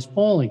was Linus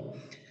Pauling.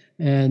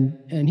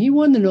 And he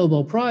won the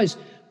Nobel Prize,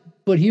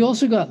 but he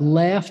also got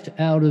laughed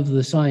out of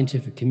the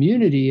scientific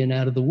community and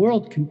out of the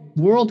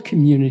world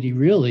community,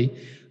 really,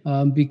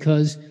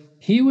 because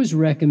he was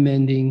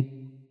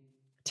recommending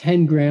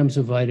 10 grams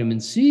of vitamin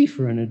C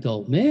for an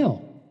adult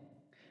male,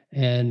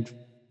 and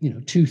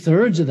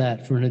 2/3 of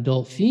that for an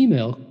adult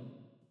female.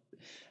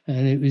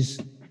 And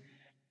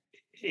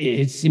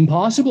it's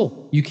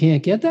impossible. You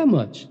can't get that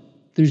much.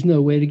 There's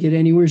no way to get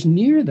anywhere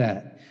near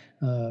that.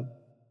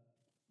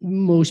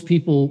 Most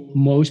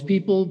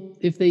people,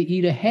 if they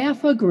eat a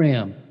half a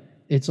gram,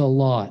 it's a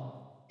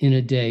lot in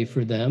a day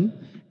for them.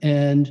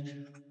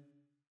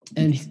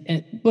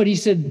 But he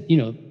said,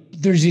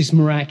 there's these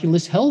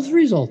miraculous health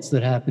results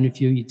that happen if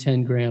you eat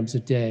 10 grams a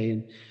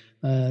day.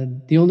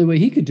 And the only way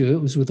he could do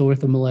it was with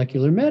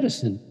orthomolecular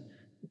medicine.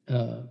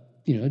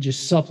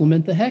 Just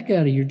supplement the heck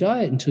out of your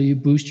diet until you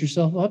boost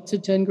yourself up to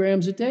 10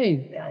 grams a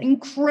day.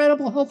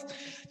 Incredible health,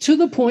 to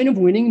the point of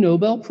winning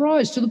Nobel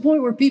Prize, to the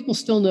point where people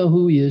still know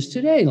who he is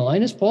today.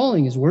 Linus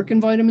Pauling is working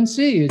vitamin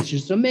C. It's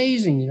just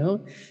amazing,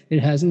 It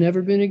hasn't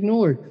ever been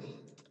ignored.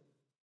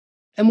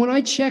 And when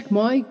I check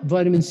my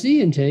vitamin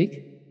C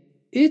intake,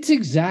 it's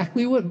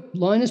exactly what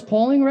Linus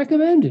Pauling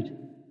recommended.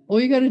 All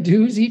you got to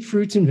do is eat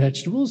fruits and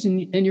vegetables,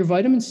 and your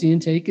vitamin C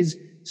intake is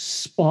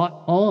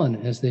spot on,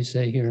 as they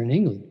say here in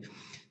England.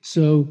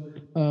 So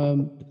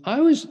I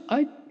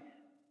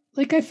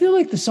feel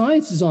like the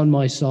science is on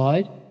my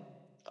side.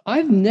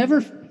 I've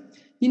never,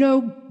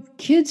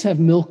 kids have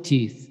milk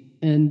teeth,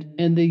 and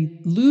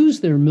they lose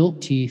their milk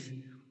teeth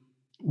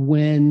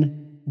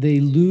when they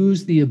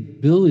lose the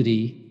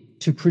ability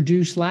to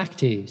produce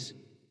lactase.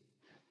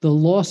 The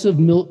loss of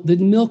milk, the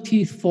milk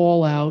teeth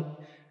fall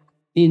out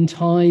in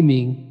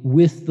timing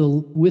with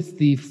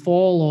the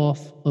fall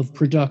off of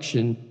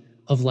production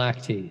of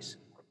lactase.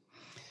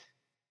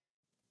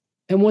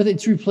 And what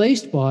it's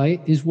replaced by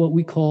is what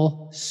we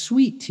call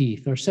sweet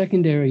teeth. Our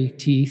secondary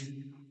teeth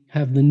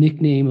have the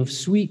nickname of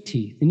sweet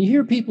teeth. And you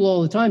hear people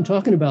all the time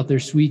talking about their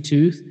sweet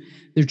tooth.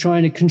 They're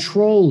trying to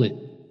control it.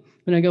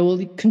 And I go,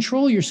 well,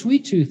 control your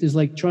sweet tooth is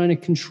like trying to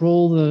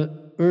control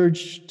the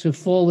urge to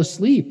fall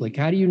asleep. Like,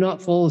 how do you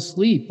not fall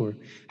asleep? Or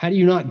how do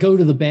you not go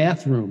to the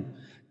bathroom?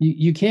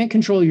 You can't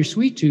control your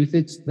sweet tooth.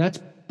 That's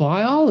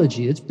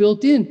biology. It's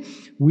built in.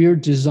 We're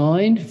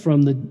designed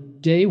from the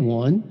day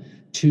one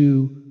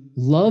to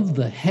love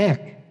the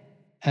heck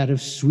out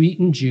of sweet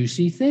and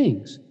juicy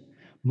things.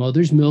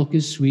 Mother's milk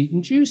is sweet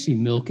and juicy.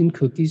 Milk and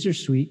cookies are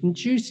sweet and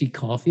juicy.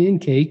 Coffee and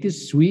cake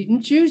is sweet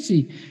and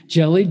juicy.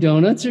 Jelly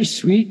donuts are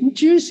sweet and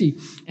juicy.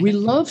 We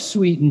love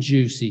sweet and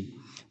juicy,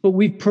 but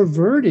we've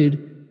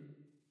perverted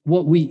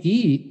what we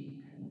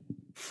eat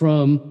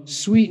from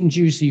sweet and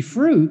juicy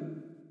fruit,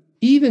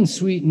 even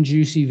sweet and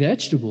juicy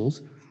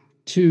vegetables,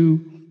 to,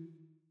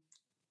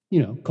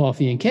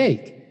 coffee and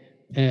cake.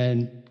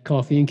 And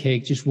coffee and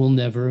cake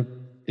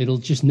it'll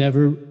just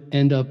never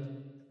end up.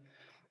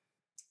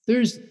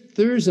 There's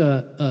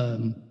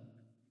a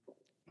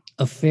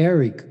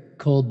fairy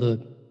called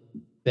the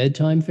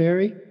bedtime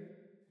fairy,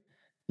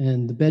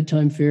 and the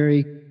bedtime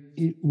fairy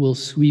will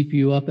sweep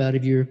you up out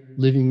of your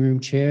living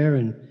room chair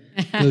and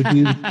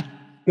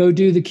go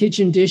do the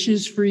kitchen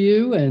dishes for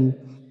you and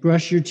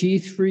brush your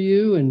teeth for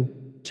you and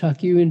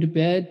tuck you into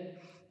bed,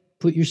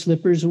 put your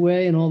slippers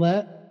away and all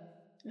that.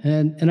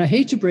 And I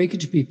hate to break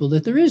it to people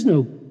that there is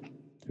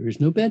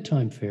no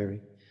bedtime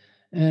fairy.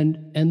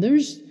 And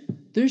there's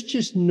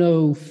just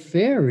no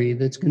fairy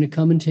that's going to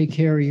come and take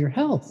care of your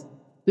health.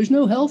 There's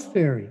no health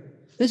fairy.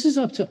 This is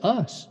up to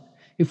us.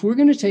 If we're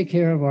going to take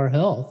care of our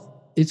health,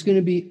 it's going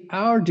to be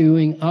our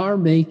doing, our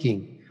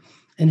making.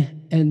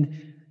 And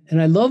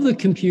I love the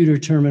computer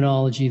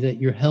terminology that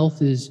your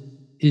health is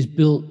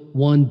built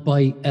one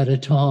bite at a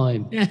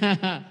time.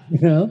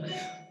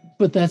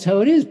 But that's how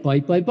it is,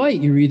 bite by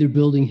bite. You're either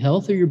building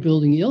health or you're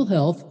building ill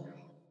health.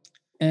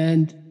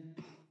 And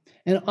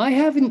I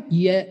haven't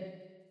yet.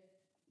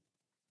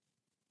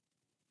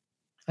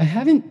 I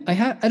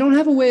don't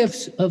have a way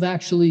of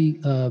actually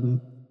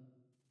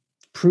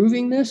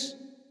proving this.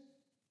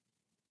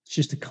 It's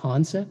just a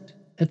concept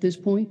at this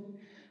point.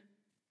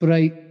 But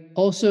I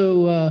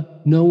also,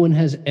 no one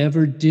has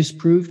ever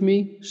disproved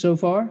me so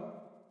far.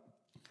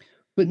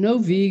 But no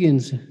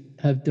vegans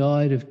have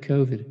died of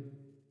COVID.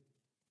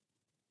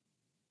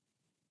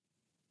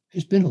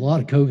 There's been a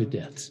lot of COVID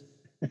deaths.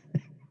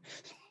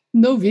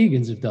 No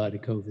vegans have died of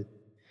COVID.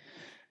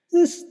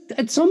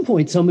 At some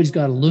point, somebody's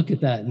got to look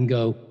at that and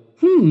go,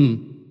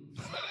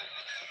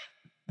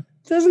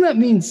 doesn't that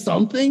mean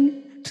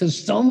something to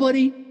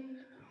somebody?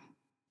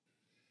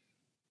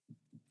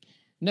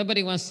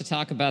 Nobody wants to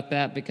talk about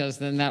that because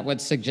then that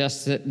would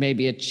suggest that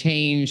maybe a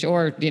change,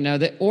 or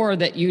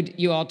that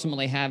you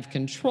ultimately have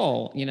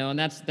control, and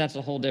that's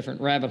a whole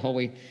different rabbit hole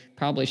we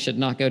probably should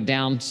not go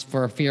down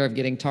for fear of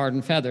getting tarred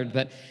and feathered.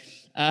 But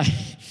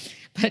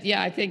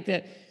yeah, I think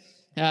that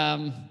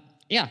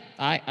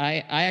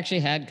I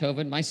actually had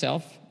COVID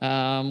myself.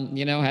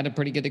 Had a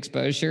pretty good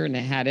exposure, and I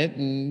had it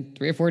in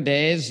 3 or 4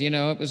 days.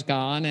 It was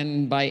gone,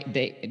 and by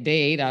day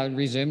 8, I would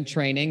resume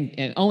training,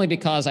 and only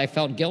because I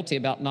felt guilty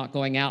about not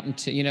going out and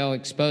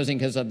exposing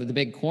because of the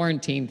big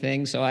quarantine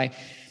thing. So I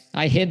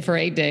hid for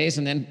 8 days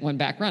and then went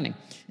back running.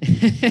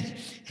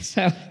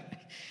 So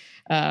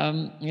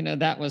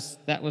that was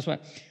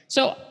what.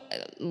 So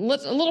a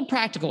little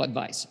practical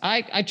advice.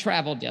 I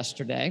traveled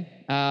yesterday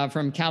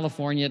from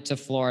California to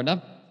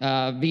Florida.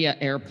 Via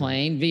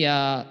airplane,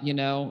 I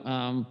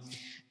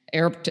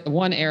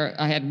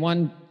had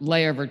one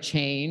layover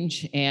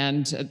change,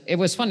 and it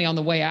was funny on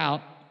the way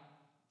out.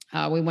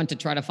 We went to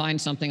try to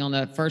find something on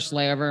the first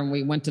layover, and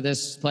we went to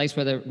this place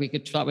where we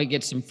thought we'd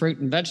get some fruit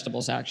and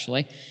vegetables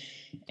actually.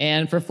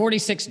 And for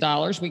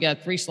 $46, we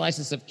got 3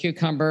 slices of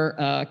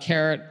cucumber,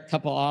 carrot, a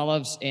couple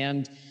olives,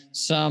 and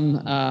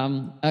some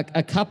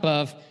a cup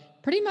of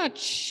pretty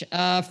much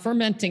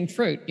fermenting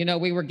fruit.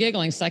 We were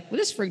giggling. It's like, well,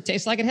 this fruit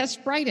tastes like it has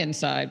Sprite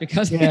inside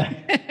because. Yeah.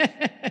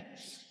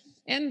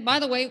 And by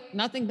the way,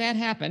 nothing bad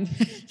happened.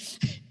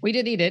 We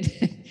did eat it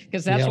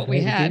because that's what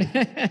we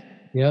had.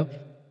 Yep.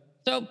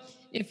 So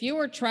if you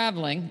were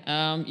traveling,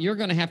 you're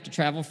going to have to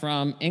travel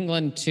from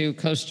England to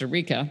Costa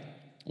Rica.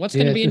 What's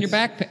going to be in your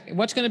backpack?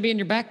 What's going to be in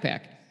your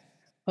backpack?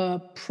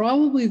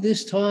 Probably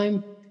this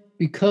time,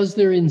 because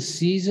they're in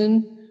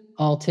season,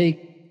 I'll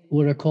take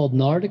what are called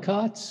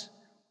nardicots.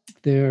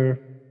 They're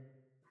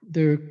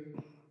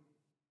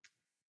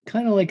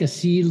kind of like a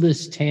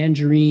seedless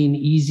tangerine,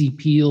 easy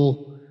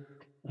peel,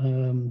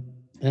 and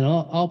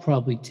I'll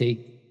probably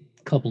take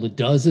a couple of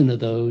dozen of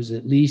those,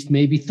 at least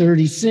maybe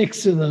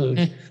 36 of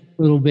those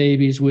little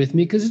babies with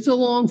me, because it's a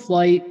long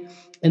flight.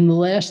 And the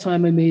last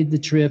time I made the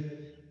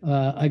trip,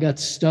 I got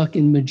stuck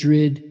in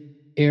Madrid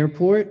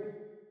airport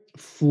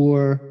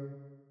for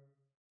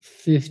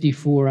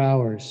 54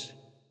 hours.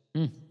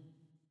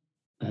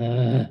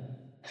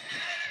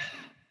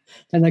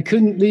 And I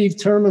couldn't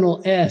leave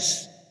Terminal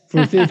S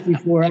for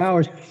 54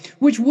 hours,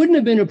 which wouldn't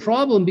have been a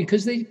problem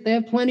because they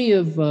have plenty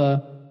of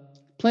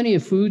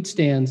food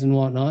stands and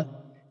whatnot,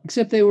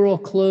 except they were all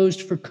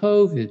closed for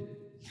COVID.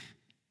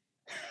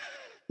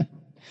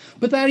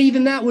 But that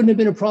wouldn't have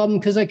been a problem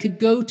because I could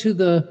go to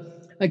the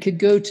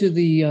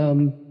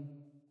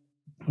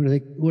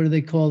what do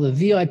they call the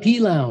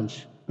VIP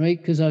lounge, right?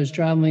 Because I was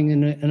traveling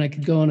and I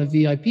could go on a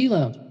VIP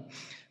lounge,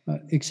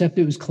 except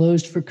it was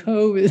closed for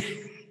COVID.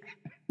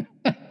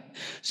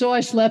 So I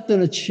slept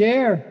in a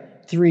chair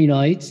 3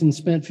 nights and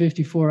spent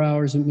 54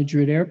 hours at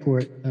Madrid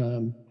airport.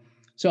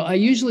 So I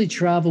usually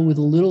travel with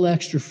a little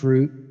extra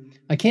fruit.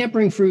 I can't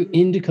bring fruit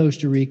into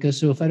Costa Rica,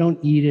 so if I don't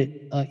eat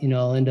it,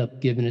 I'll end up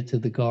giving it to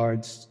the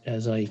guards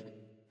as I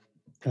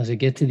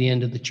get to the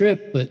end of the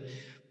trip. But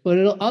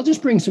I'll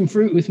just bring some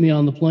fruit with me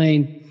on the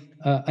plane.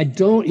 I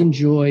don't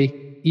enjoy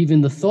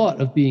even the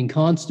thought of being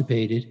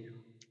constipated,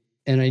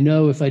 and I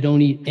know if I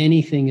don't eat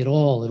anything at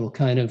all, it'll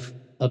kind of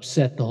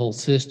upset the whole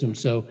system.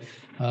 So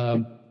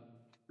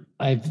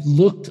I've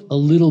looked a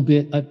little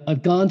bit.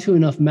 I've gone to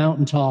enough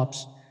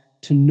mountaintops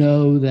to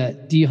know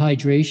that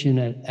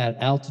dehydration at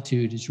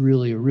altitude is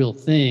really a real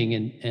thing,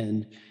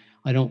 and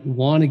I don't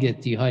want to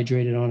get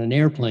dehydrated on an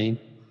airplane.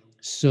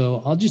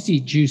 So I'll just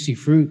eat juicy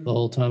fruit the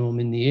whole time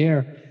I'm in the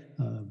air.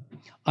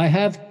 I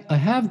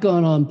have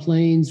gone on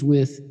planes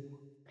with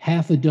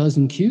half a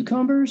dozen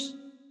cucumbers,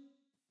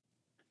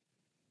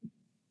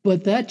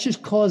 but that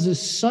just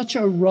causes such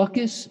a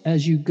ruckus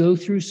as you go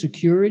through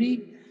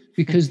security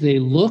because they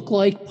look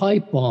like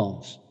pipe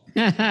bombs.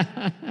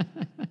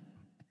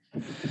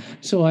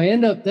 So I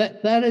end up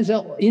that is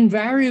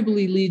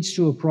invariably leads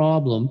to a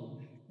problem,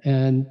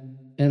 and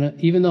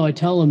even though I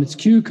tell them it's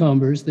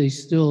cucumbers, they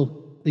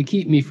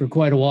keep me for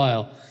quite a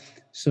while.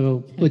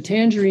 So, but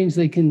tangerines,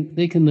 they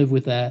can live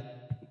with that.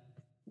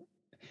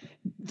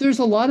 There's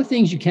a lot of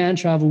things you can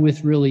travel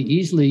with really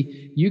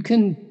easily. You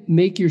can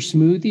make your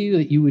smoothie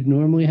that you would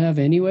normally have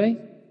anyway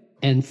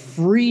and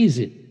freeze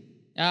it.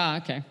 Ah,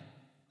 okay.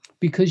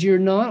 because you're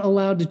not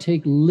allowed to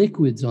take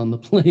liquids on the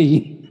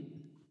plane.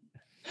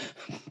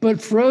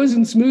 But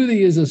frozen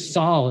smoothie is a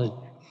solid.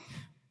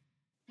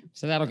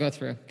 So that'll go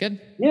through. Good.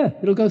 Yeah,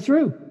 it'll go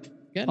through.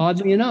 Good.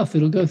 Oddly enough,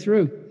 it'll go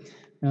through.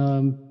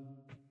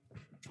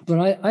 But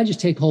I just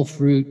take whole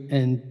fruit,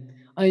 and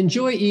I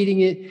enjoy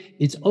eating it.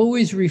 It's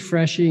always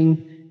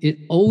refreshing. It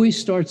always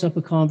starts up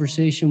a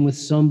conversation with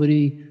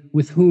somebody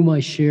with whom I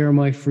share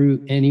my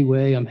fruit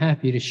anyway. I'm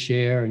happy to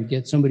share and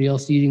get somebody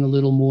else eating a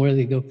little more.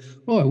 They go,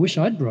 oh, I wish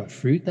I'd brought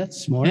fruit. That's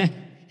smart.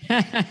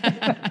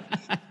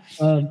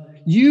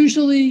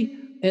 Usually,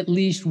 at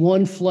least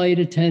one flight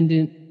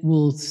attendant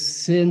will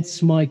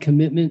sense my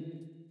commitment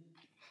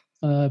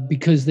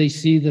because they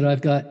see that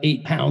I've got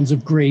 8 pounds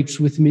of grapes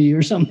with me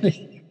or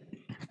something.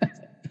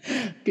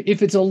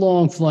 If it's a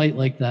long flight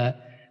like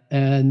that,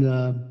 and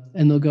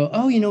they'll go,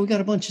 oh, we got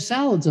a bunch of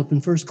salads up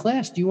in first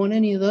class. Do you want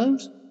any of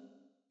those?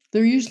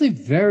 They're usually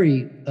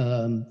very,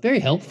 very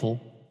helpful.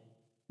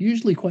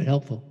 Usually quite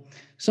helpful.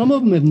 Some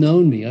of them have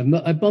known me.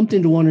 I've bumped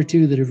into one or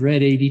two that have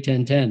read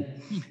 80-10-10,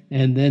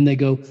 and then they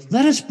go,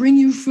 let us bring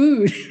you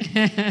food.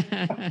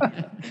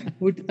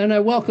 And I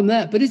welcome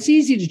that. But it's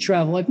easy to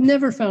travel. I've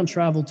never found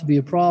travel to be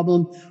a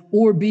problem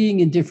or being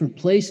in different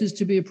places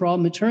to be a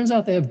problem. It turns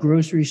out they have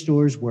grocery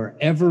stores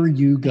wherever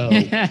you go.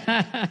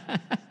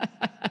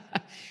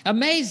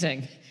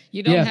 Amazing.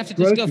 You don't have to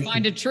just go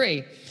find a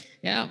tree.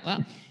 Yeah,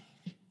 well,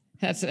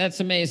 that's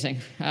amazing.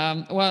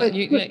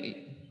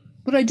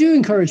 But I do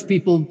encourage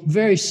people,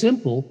 very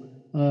simple,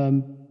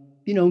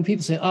 when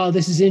people say, oh,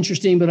 this is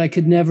interesting, but I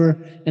could never,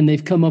 and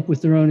they've come up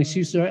with their own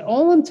excuses.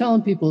 All I'm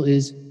telling people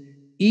is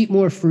eat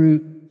more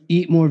fruit,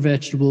 eat more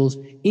vegetables,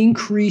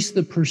 increase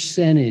the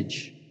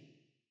percentage.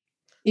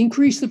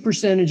 Increase the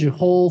percentage of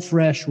whole,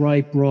 fresh,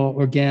 ripe, raw,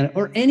 organic,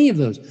 or any of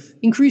those.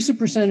 Increase the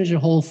percentage of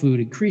whole food,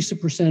 increase the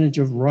percentage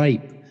of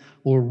ripe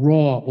or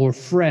raw or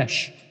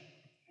fresh.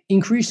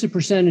 Increase the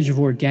percentage of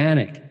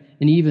organic,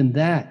 and even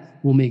that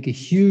will make a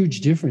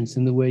huge difference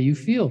in the way you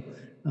feel.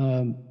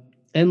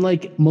 And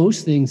like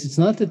most things, it's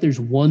not that there's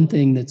one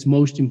thing that's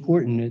most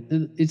important.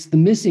 It's the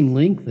missing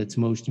link that's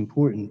most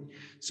important.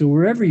 So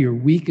wherever your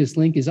weakest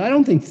link is, I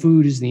don't think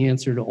food is the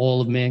answer to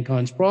all of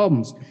mankind's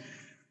problems,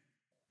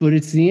 but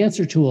it's the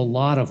answer to a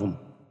lot of them.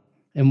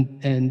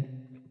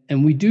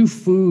 And we do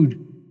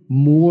food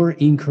more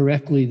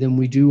incorrectly than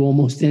we do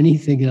almost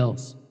anything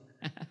else.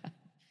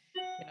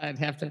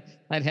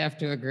 I'd have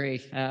to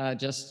agree.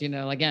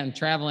 Again,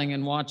 traveling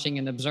and watching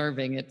and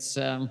observing, it's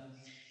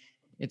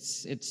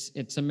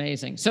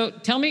amazing. So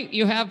tell me,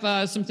 you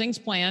have some things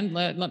planned.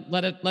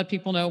 Let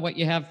people know what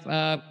you have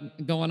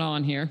going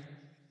on here.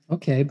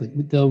 Okay,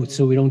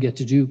 so we don't get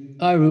to do.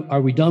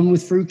 Are we done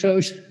with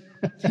fructose?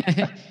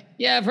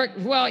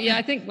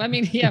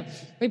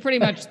 We pretty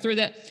much threw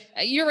that.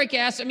 Uric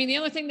acid. The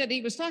only thing that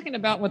he was talking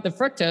about with the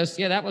fructose,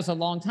 that was a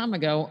long time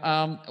ago,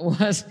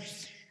 was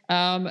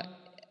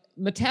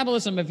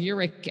metabolism of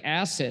uric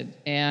acid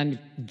and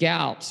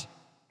gout.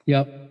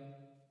 Yep.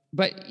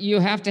 But you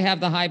have to have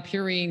the high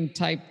purine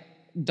type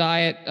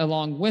diet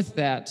along with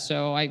that.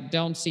 So I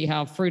don't see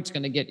how fruit's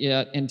going to get you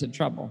into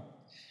trouble.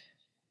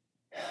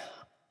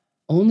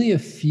 Only a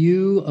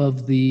few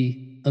of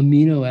the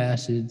amino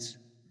acids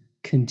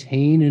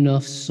contain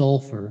enough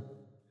sulfur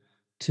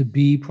to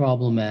be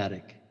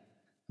problematic.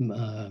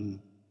 And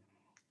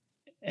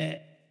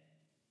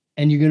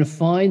you're going to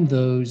find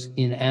those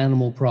in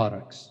animal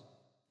products.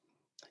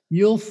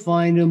 You'll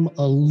find them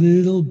a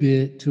little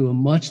bit to a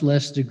much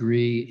less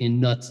degree in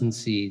nuts and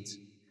seeds.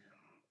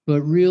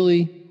 But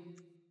really,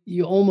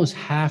 you almost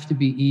have to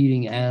be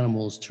eating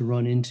animals to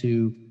run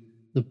into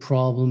the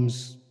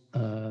problems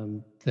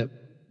that,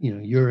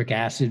 uric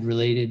acid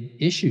related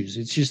issues.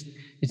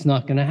 It's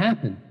not going to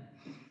happen.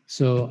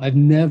 So I've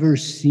never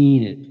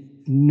seen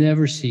it,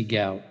 never see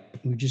gout.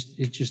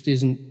 It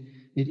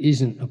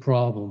isn't a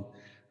problem.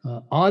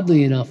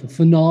 Oddly enough, a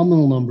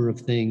phenomenal number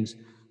of things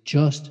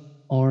just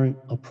aren't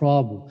a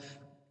problem,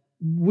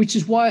 which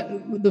is why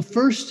the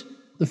first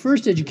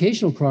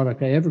educational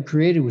product I ever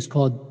created was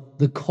called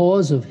The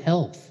Cause of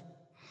Health.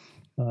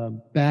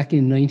 Back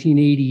in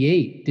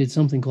 1988, did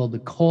something called The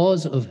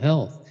Cause of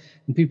Health.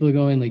 And people are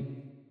going like,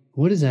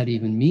 what does that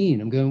even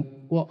mean? I'm going,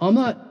 well, I'm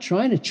not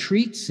trying to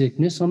treat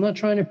sickness. I'm not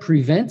trying to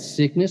prevent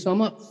sickness. I'm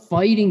not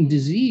fighting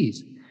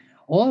disease.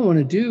 All I want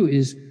to do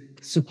is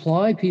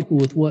supply people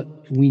with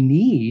what we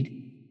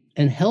need,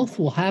 and health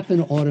will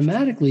happen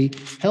automatically.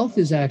 Health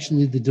is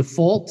actually the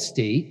default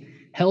state.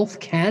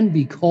 Health can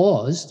be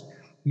caused.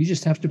 You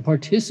just have to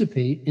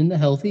participate in the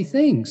healthy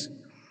things.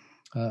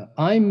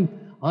 I'm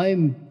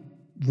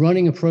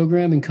running a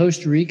program in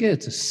Costa Rica.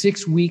 It's a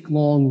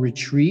 6-week-long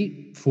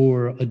retreat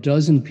for a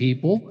dozen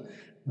people,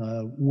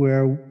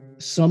 where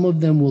some of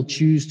them will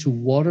choose to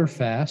water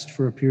fast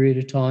for a period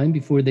of time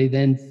before they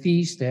then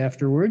feast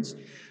afterwards.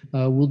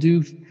 We'll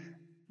do,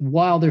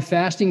 while they're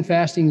fasting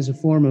is a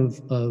form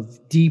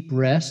of deep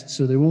rest,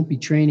 so there won't be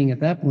training at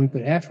that point,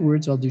 but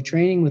afterwards I'll do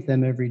training with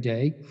them every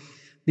day.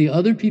 The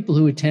other people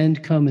who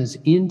attend come as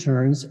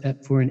interns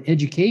for an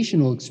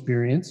educational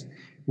experience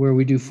where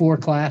we do 4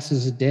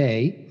 classes a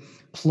day.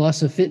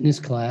 plus a fitness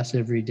class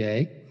every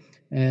day.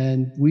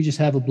 And we just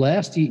have a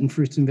blast eating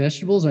fruits and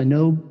vegetables. I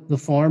know the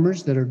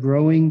farmers that are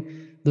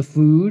growing the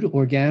food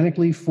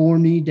organically for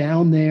me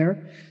down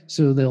there.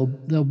 So they'll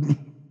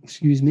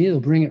excuse me, they'll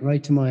bring it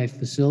right to my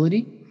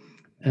facility.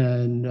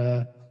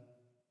 And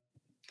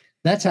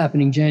that's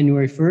happening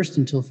January 1st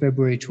until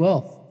February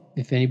 12th.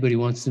 If anybody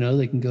wants to know,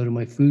 they can go to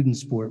my Food and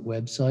Sport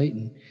website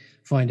and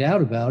find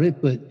out about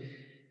it. But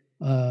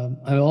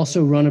I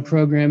also run a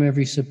program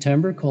every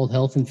September called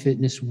Health and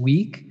Fitness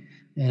Week,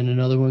 and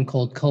another one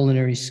called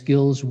Culinary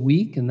Skills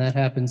Week, and that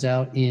happens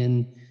out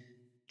in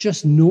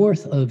just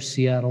north of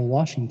Seattle,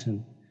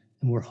 Washington.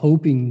 And we're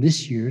hoping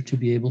this year to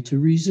be able to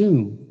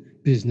resume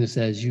business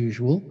as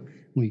usual.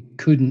 We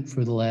couldn't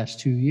for the last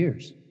 2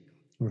 years.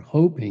 We're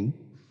hoping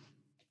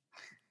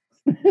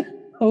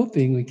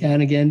we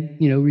can again,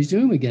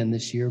 resume again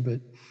this year.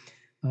 But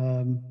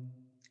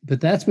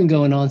that's been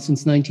going on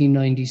since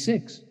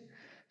 1996.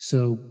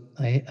 So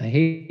I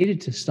hated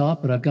to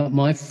stop, but I've got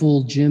my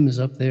full gym is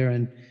up there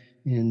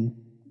in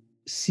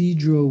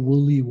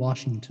Sedro-Woolley,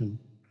 Washington.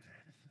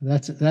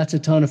 That's a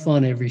ton of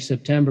fun every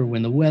September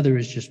when the weather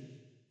is just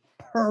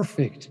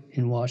perfect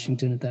in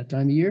Washington at that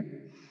time of year.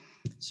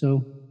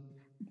 So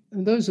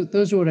those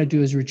are what I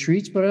do as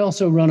retreats, but I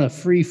also run a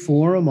free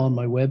forum on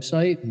my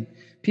website, and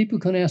people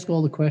can ask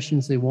all the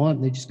questions they want,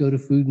 and they just go to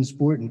Food and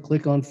Sport and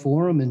click on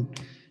forum,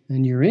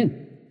 and you're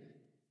in.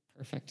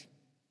 Perfect.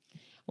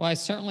 Well, I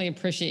certainly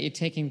appreciate you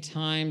taking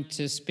time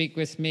to speak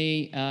with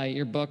me.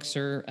 Your books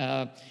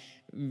are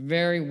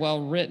very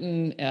well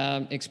written,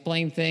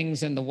 explain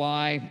things and the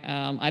why.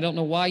 I don't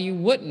know why you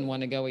wouldn't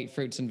want to go eat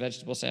fruits and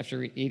vegetables after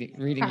reading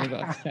your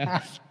book.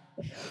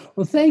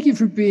 Well, thank you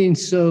for being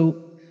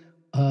so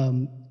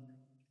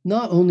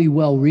not only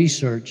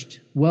well-researched,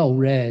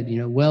 well-read,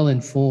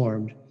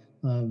 well-informed,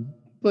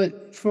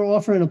 but for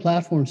offering a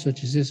platform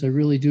such as this. I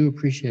really do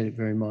appreciate it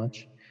very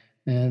much.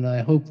 And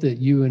I hope that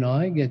you and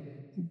I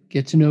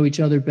get to know each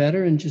other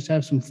better and just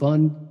have some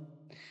fun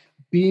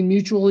being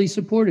mutually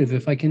supportive.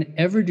 If I can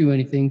ever do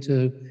anything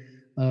to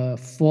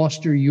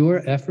foster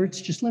your efforts,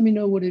 just let me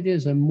know what it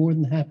is. I'm more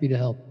than happy to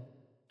help.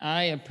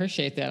 I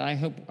appreciate that. I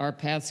hope our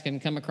paths can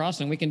come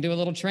across and we can do a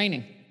little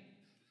training.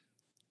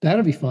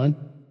 That'll be fun.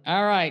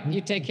 All right.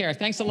 You take care.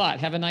 Thanks a lot.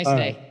 Have a nice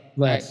day.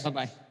 All right.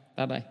 Bye-bye.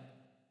 Bye-bye.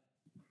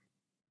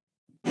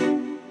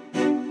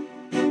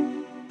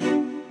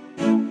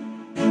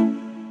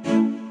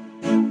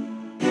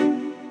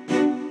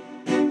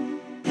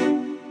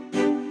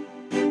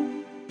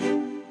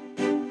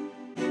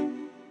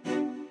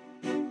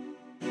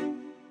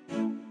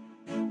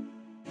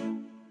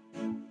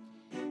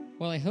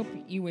 Well, I hope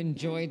you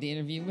enjoyed the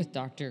interview with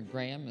Dr.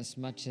 Graham as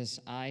much as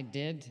I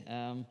did.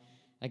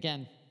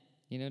 Again,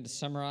 to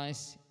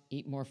summarize,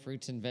 eat more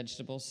fruits and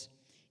vegetables,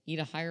 eat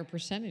a higher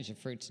percentage of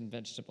fruits and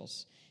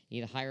vegetables,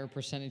 eat a higher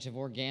percentage of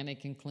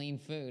organic and clean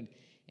food,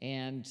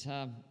 and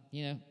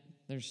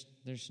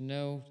there's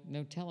no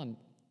telling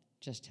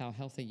just how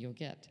healthy you'll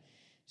get.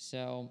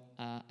 So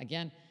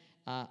again,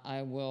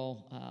 I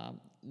will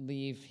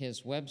leave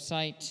his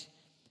website,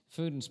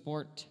 Food and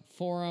Sport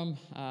Forum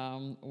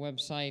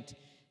website,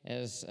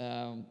 as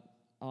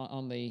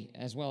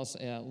as well as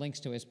links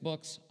to his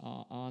books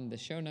on the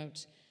show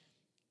notes.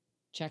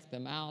 Check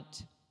them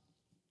out.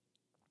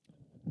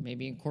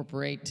 Maybe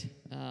incorporate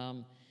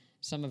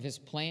some of his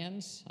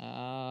plans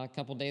a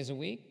couple days a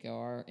week,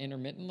 or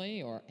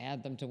intermittently, or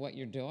add them to what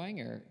you're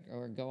doing,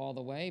 or go all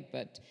the way.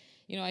 But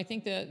I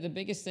think the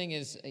biggest thing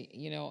is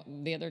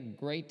the other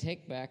great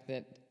takeback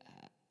that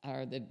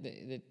or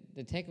the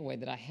takeaway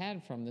that I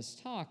had from this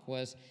talk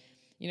was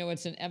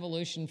it's an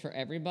evolution for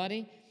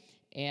everybody.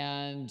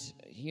 And,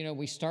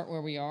 we start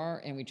where we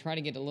are and we try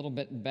to get a little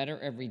bit better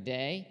every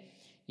day.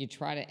 You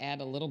try to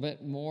add a little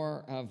bit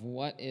more of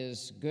what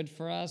is good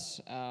for us.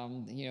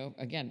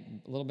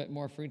 Again, a little bit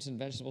more fruits and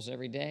vegetables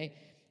every day,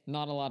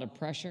 not a lot of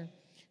pressure.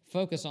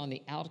 Focus on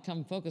the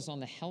outcome, focus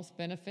on the health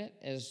benefit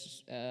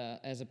as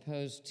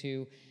opposed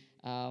to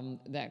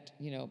that,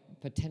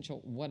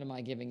 potential, what am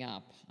I giving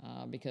up?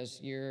 Because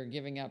you're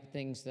giving up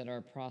things that are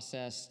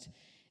processed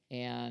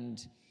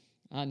and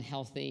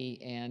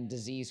unhealthy and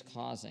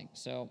disease-causing.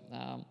 So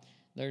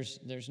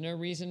there's no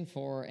reason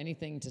for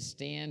anything to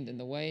stand in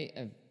the way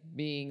of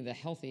being the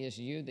healthiest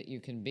you that you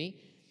can be.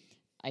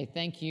 I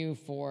thank you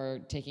for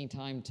taking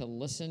time to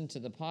listen to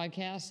the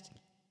podcast.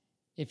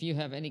 If you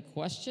have any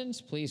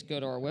questions, please go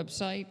to our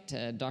website,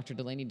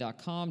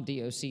 drdulaney.com,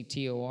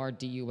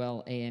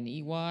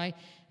 DOCTORDULANEY.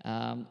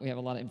 We have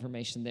a lot of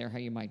information there, how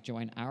you might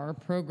join our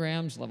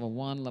programs, level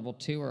 1, level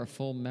 2, or a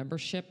full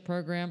membership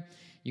program.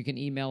 You can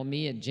email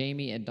me at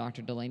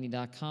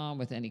jamie@drdulaney.com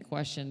with any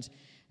questions.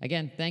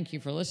 Again, thank you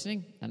for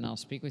listening, and I'll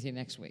speak with you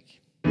next week.